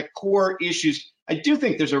the kind of core issues, I do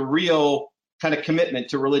think there's a real kind of commitment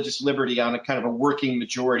to religious liberty on a kind of a working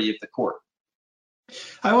majority of the court.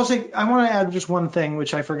 I will say, I want to add just one thing,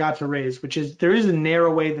 which I forgot to raise, which is there is a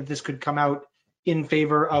narrow way that this could come out in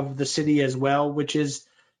favor of the city as well, which is,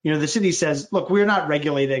 the city says, look, we're not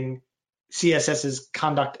regulating CSS's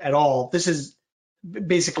conduct at all. This is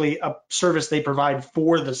basically a service they provide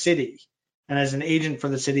for the city and as an agent for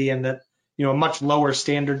the city, and that, a much lower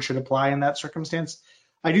standard should apply in that circumstance.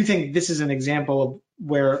 I do think this is an example of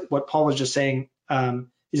where what Paul was just saying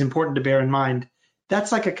is important to bear in mind.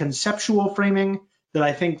 That's like a conceptual framing that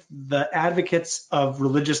I think the advocates of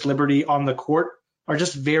religious liberty on the court are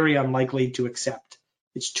just very unlikely to accept.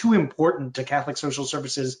 It's too important to Catholic Social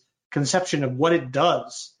Services' conception of what it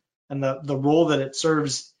does and the role that it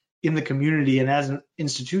serves in the community and as an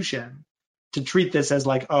institution to treat this as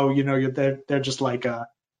like, oh, they're just like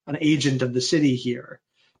an agent of the city here.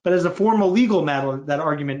 But as a formal legal matter, that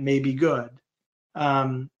argument may be good.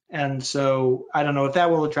 And so I don't know if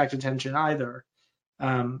that will attract attention either.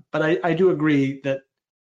 But I do agree that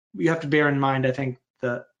you have to bear in mind, I think,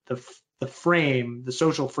 the frame, the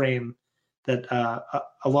social frame that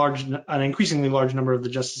an increasingly large number of the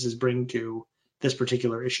justices bring to this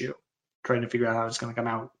particular issue, trying to figure out how it's going to come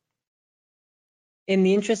out. In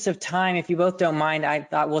the interest of time, if you both don't mind, I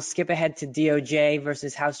thought we'll skip ahead to DOJ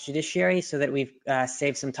versus House Judiciary so that we've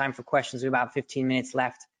saved some time for questions. We have about 15 minutes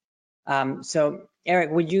left. So,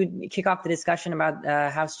 Eric, would you kick off the discussion about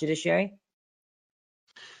House Judiciary?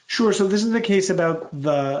 Sure. So this is the case about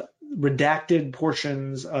the redacted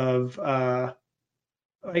portions of, I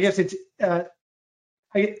guess it's, to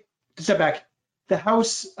step back, the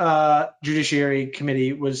House Judiciary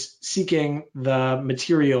Committee was seeking the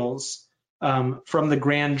materials from the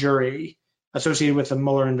grand jury associated with the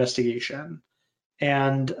Mueller investigation.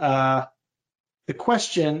 And the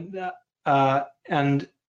question, and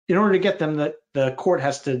in order to get them, the court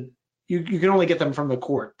has to, you can only get them from the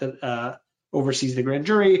court that oversees the grand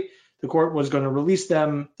jury. The court was going to release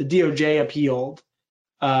them. The DOJ appealed,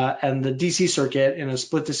 and the DC Circuit, in a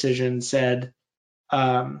split decision, said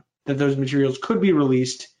that those materials could be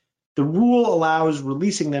released. The rule allows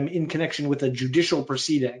releasing them in connection with a judicial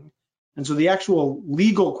proceeding. And so the actual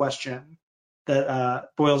legal question that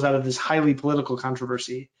boils out of this highly political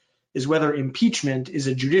controversy is whether impeachment is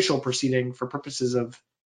a judicial proceeding for purposes of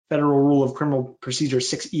Federal Rule of Criminal Procedure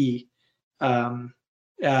 6E,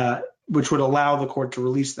 which would allow the court to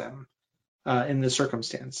release them in this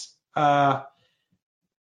circumstance. That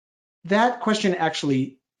question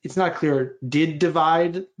actually, it's not clear, did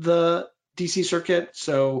divide the DC Circuit.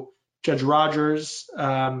 So Judge Rogers,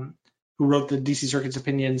 who wrote the DC Circuit's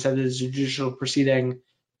opinion, said it is a judicial proceeding.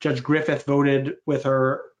 Judge Griffith voted with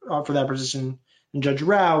her for that position. And Judge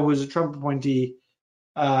Rao, who is a Trump appointee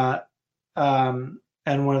and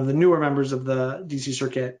one of the newer members of the DC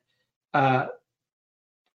Circuit,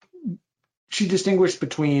 she distinguished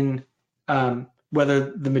between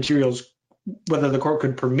whether the court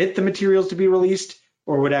could permit the materials to be released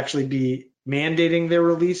or would actually be mandating their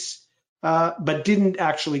release, but didn't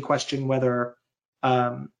actually question whether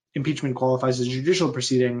impeachment qualifies as a judicial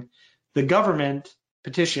proceeding. The government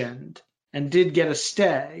petitioned and did get a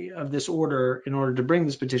stay of this order in order to bring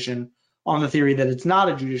this petition on the theory that it's not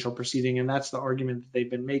a judicial proceeding, and that's the argument that they've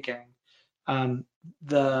been making.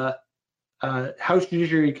 The House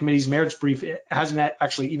Judiciary Committee's merits brief hasn't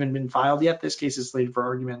actually even been filed yet. This case is slated for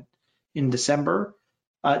argument in December.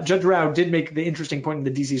 Judge Rao did make the interesting point in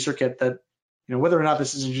the DC Circuit that, whether or not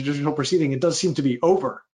this is a judicial proceeding, it does seem to be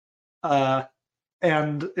over.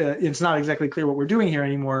 And it's not exactly clear what we're doing here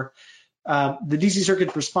anymore. The DC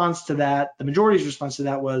Circuit's response to that, the majority's response to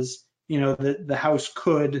that was, the House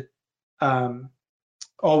could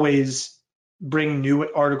always bring new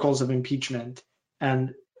articles of impeachment,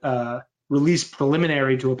 and release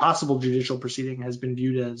preliminary to a possible judicial proceeding has been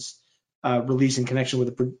viewed as release in connection with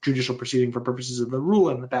a judicial proceeding for purposes of the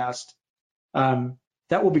rule in the past.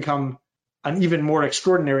 That will become an even more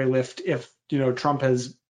extraordinary lift if, Trump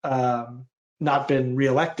has not been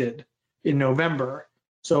reelected in November.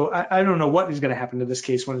 So I don't know what is going to happen to this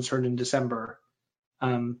case when it's heard in December.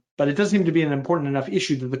 But it does seem to be an important enough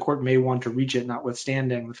issue that the court may want to reach it,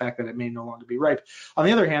 notwithstanding the fact that it may no longer be ripe. On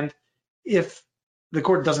the other hand, if the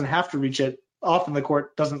court doesn't have to reach it, often the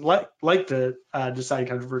court doesn't like to decide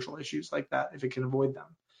controversial issues like that if it can avoid them.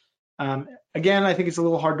 Again, I think it's a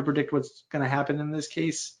little hard to predict what's going to happen in this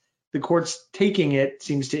case. The court's taking it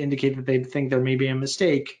seems to indicate that they think there may be a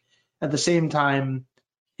mistake. At the same time,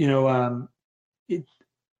 I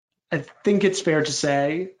think it's fair to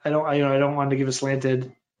say, I don't want to give a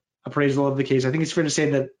slanted appraisal of the case. I think it's fair to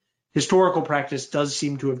say that historical practice does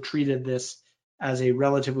seem to have treated this as a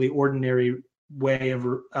relatively ordinary way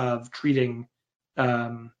of treating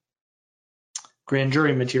grand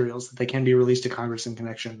jury materials, that they can be released to Congress in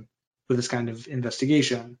connection with this kind of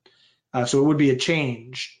investigation. So it would be a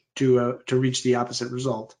change to reach the opposite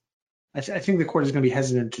result. I think the court is going to be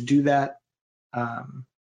hesitant to do that.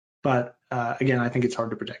 But again, I think it's hard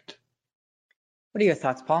to predict. What are your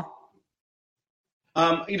thoughts, Paul?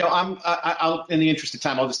 I'll, in the interest of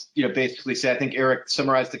time, I'll just, basically say I think Eric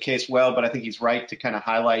summarized the case well, but I think he's right to kind of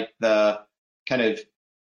highlight the kind of,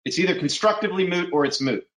 it's either constructively moot or it's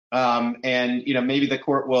moot. And maybe the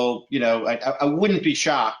court will, I wouldn't be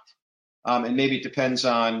shocked. And maybe it depends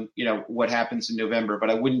on, what happens in November, but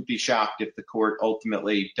I wouldn't be shocked if the court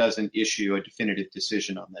ultimately doesn't issue a definitive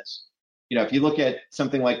decision on this. If you look at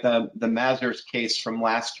something like the Mazars case from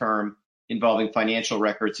last term involving financial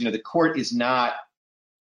records, the court is not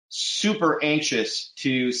super anxious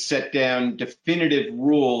to set down definitive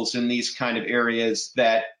rules in these kind of areas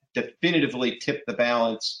that definitively tip the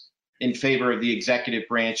balance in favor of the executive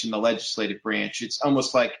branch and the legislative branch. It's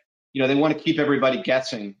almost like, they want to keep everybody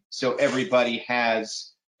guessing so everybody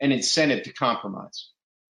has an incentive to compromise.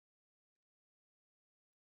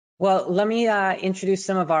 Well, let me introduce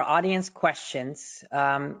some of our audience questions.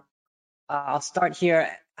 I'll start here.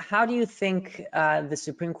 How do you think the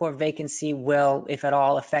Supreme Court vacancy will, if at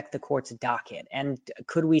all, affect the court's docket? And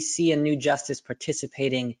could we see a new justice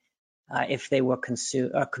participating if they were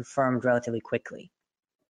confirmed relatively quickly?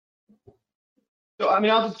 So,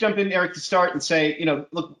 I'll just jump in, Eric, to start and say,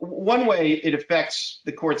 look, one way it affects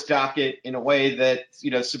the court's docket in a way that,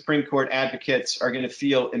 Supreme Court advocates are going to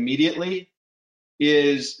feel immediately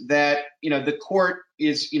is that, the court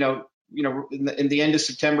is, in the end of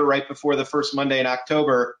September, right before the first Monday in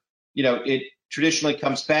October, it traditionally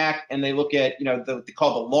comes back and they look at, they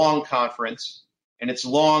call the long conference. And it's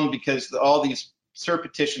long because all these cert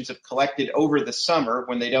petitions have collected over the summer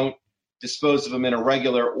when they don't dispose of them in a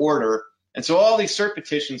regular order. And so all these cert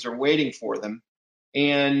petitions are waiting for them.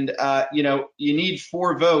 And, you need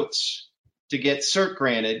 4 votes to get cert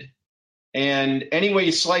granted. And any way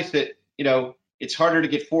you slice it, it's harder to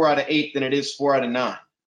get 4 out of 8 than it is 4 out of 9.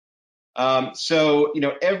 So,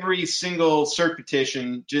 every single cert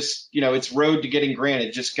petition just, its road to getting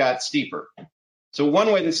granted just got steeper. So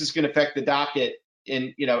one way this is going to affect the docket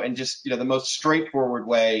in, and just, the most straightforward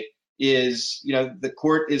way is, the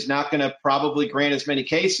court is not going to probably grant as many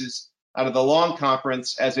cases out of the long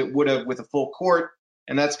conference as it would have with a full court.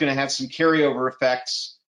 And that's going to have some carryover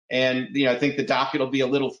effects. And, I think the docket will be a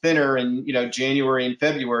little thinner in, January and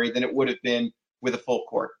February than it would have been with a full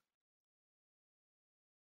court.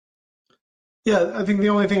 Yeah, I think the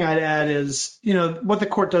only thing I'd add is, what the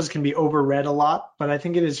court does can be overread a lot, but I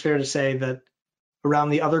think it is fair to say that around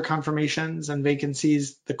the other confirmations and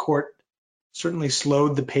vacancies, the court certainly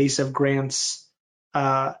slowed the pace of grants,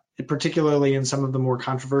 particularly in some of the more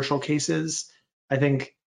controversial cases. I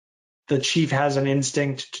think the chief has an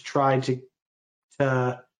instinct to try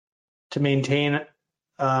to maintain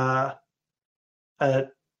a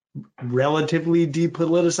relatively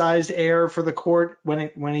depoliticized air for the court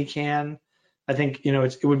when he can. I think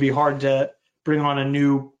it would be hard to bring on a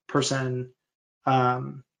new person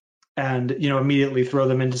and immediately throw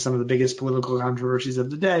them into some of the biggest political controversies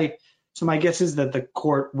of the day. So my guess is that the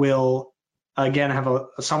court will again have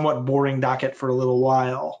a somewhat boring docket for a little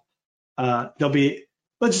while. Let's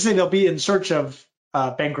just say they'll be in search of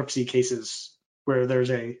bankruptcy cases where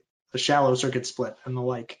there's a shallow circuit split and the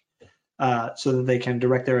like, so that they can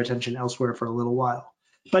direct their attention elsewhere for a little while.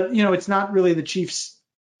 But it's not really the chief's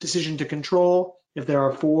decision to control. If there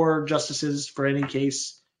are 4 justices for any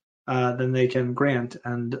case, then they can grant.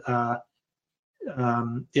 And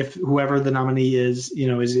if whoever the nominee is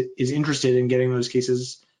interested in getting those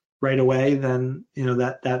cases right away, then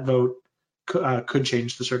that vote could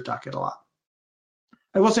change the cert docket a lot.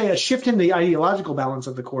 I will say a shift in the ideological balance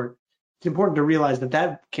of the court. It's important to realize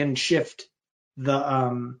that can shift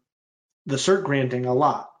the cert granting a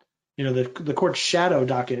lot. The court's shadow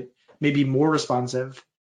docket may be more responsive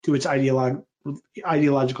to its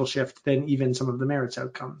ideological shift than even some of the merits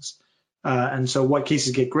outcomes. And so what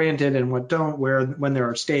cases get granted and what don't, when there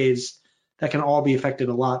are stays, that can all be affected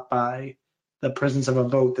a lot by the presence of a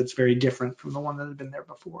vote that's very different from the one that had been there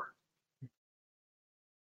before.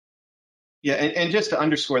 Yeah, and just to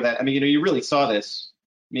underscore that, you really saw this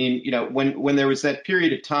mean, when there was that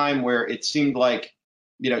period of time where it seemed like,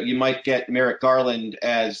 you might get Merrick Garland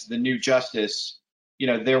as the new justice,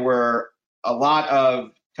 there were a lot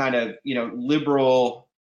of kind of, liberal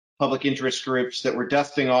public interest groups that were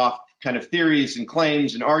dusting off kind of theories and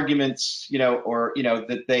claims and arguments,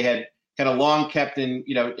 that they had kind of long kept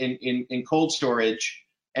in cold storage.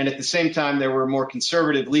 And at the same time, there were more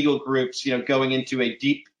conservative legal groups, going into a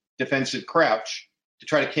deep defensive crouch to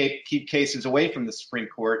try to keep cases away from the Supreme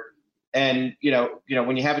Court. And,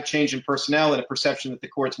 when you have a change in personnel and a perception that the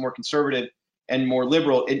court's more conservative and more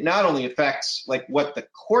liberal, it not only affects like what the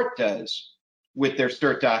court does with their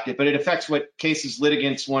cert docket, but it affects what cases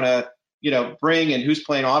litigants want to, bring and who's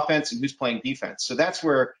playing offense and who's playing defense. So that's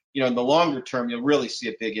where, in the longer term, you'll really see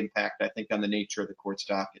a big impact, I think, on the nature of the court's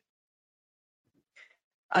docket.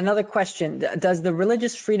 Another question, does the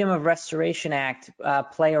Religious Freedom of Restoration Act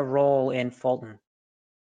play a role in Fulton?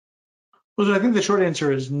 Well, so I think the short answer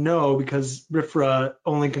is no, because RFRA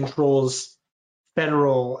only controls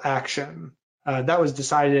federal action. That was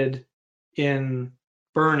decided in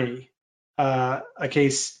Birney, a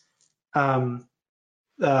case from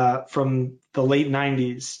the late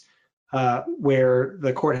 90s, where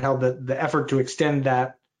the court held that the effort to extend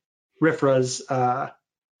that RFRA's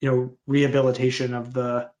rehabilitation of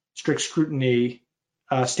the strict scrutiny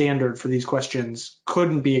standard for these questions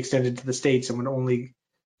couldn't be extended to the states and would only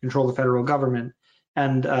control the federal government.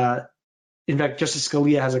 And in fact, Justice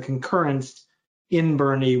Scalia has a concurrence in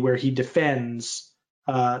Birney where he defends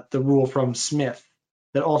the rule from Smith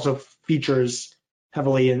that also features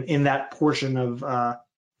heavily in that portion of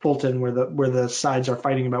Fulton where the sides are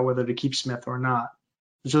fighting about whether to keep Smith or not.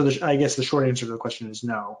 So I guess the short answer to the question is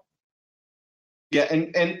no. Yeah,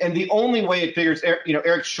 and the only way it figures,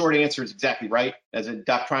 Eric's short answer is exactly right. As a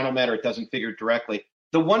doctrinal matter, it doesn't figure directly.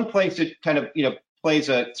 The one place it kind of, plays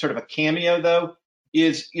a sort of a cameo, though,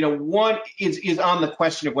 is, one is on the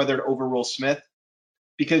question of whether to overrule Smith.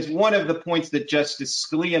 Because one of the points that Justice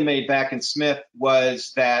Scalia made back in Smith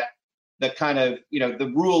was that the kind of,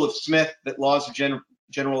 the rule of Smith that laws of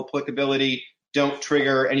general applicability don't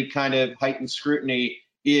trigger any kind of heightened scrutiny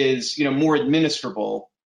is, more administrable.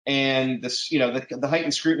 And this, the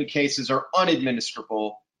heightened scrutiny cases are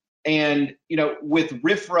unadministrable. And, with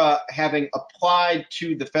RFRA having applied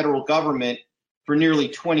to the federal government for nearly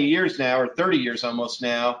 20 years now, or 30 years almost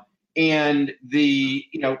now, and the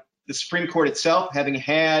Supreme Court itself having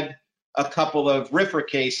had a couple of RFRA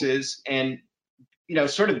cases and,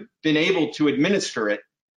 sort of been able to administer it.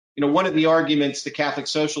 One of the arguments the Catholic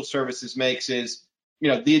Social Services makes is, the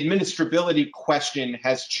administrability question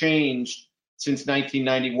has changed since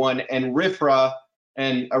 1991, and RFRA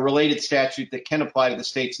and a related statute that can apply to the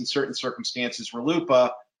states in certain circumstances,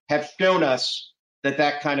 RLUIPA, have shown us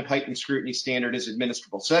that kind of heightened scrutiny standard is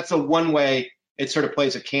administrable. So that's the one way it sort of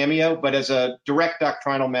plays a cameo, but as a direct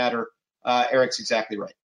doctrinal matter, Eric's exactly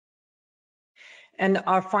right. And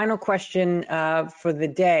our final question for the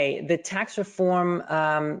day, the tax reform,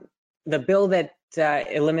 the bill that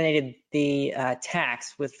eliminated the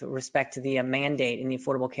tax with respect to the mandate in the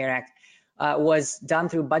Affordable Care Act was done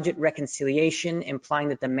through budget reconciliation, implying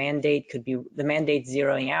that the mandate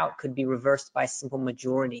zeroing out could be reversed by a simple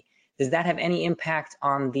majority. Does that have any impact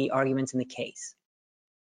on the arguments in the case?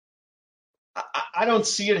 I don't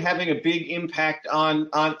see it having a big impact on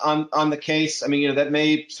the case. I mean, that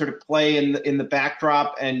may sort of play in the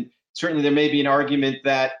backdrop, and certainly there may be an argument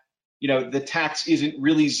that the tax isn't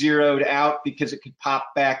really zeroed out because it could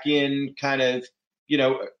pop back in kind of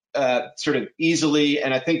sort of easily.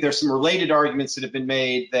 And I think there's some related arguments that have been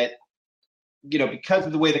made that because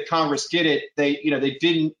of the way that Congress did it, they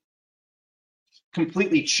didn't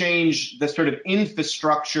completely change the sort of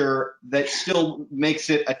infrastructure that still makes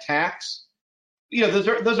it a tax.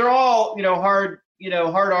 Those are all hard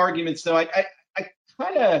arguments. Though I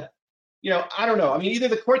kind of I don't know. I mean, either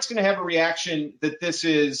the court's going to have a reaction that this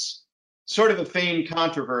is sort of a feigned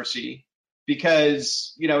controversy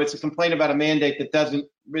because it's a complaint about a mandate that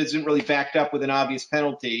isn't really backed up with an obvious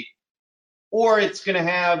penalty, or it's going to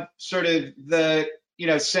have sort of the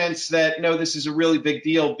sense that no, this is a really big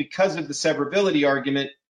deal because of the severability argument,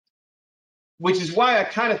 which is why I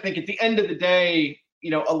kind of think at the end of the day,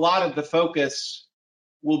 a lot of the focus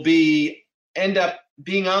will end up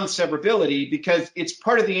being on severability because it's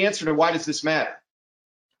part of the answer to why does this matter?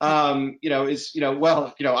 Obviously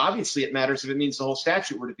it matters if it means the whole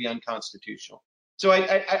statute were to be unconstitutional. So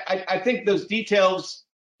I think those details,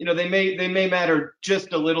 they may matter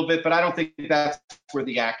just a little bit, but I don't think that's where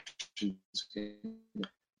the action is.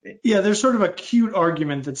 Yeah, there's sort of a cute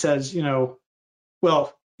argument that says, you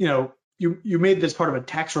made this part of a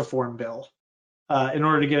tax reform bill in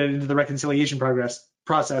order to get it into the reconciliation process.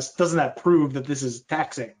 process, doesn't that prove that this is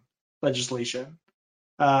taxing legislation?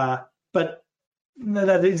 But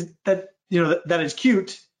that is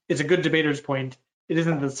cute. It's a good debater's point. It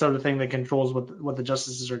isn't the sort of thing that controls what the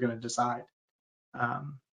justices are going to decide.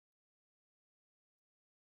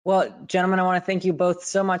 Well, gentlemen, I want to thank you both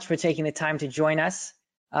so much for taking the time to join us.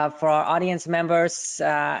 For our audience members,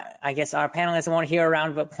 I guess our panelists won't hear a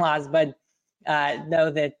round of applause, but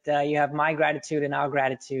know that you have my gratitude and our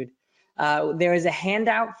gratitude. There is a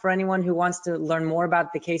handout for anyone who wants to learn more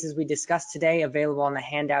about the cases we discussed today, available on the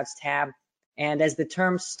handouts tab. And as the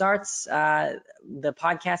term starts, the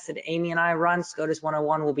podcast that Amy and I run, SCOTUS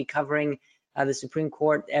 101, will be covering the Supreme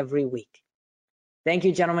Court every week. Thank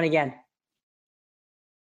you, gentlemen, again.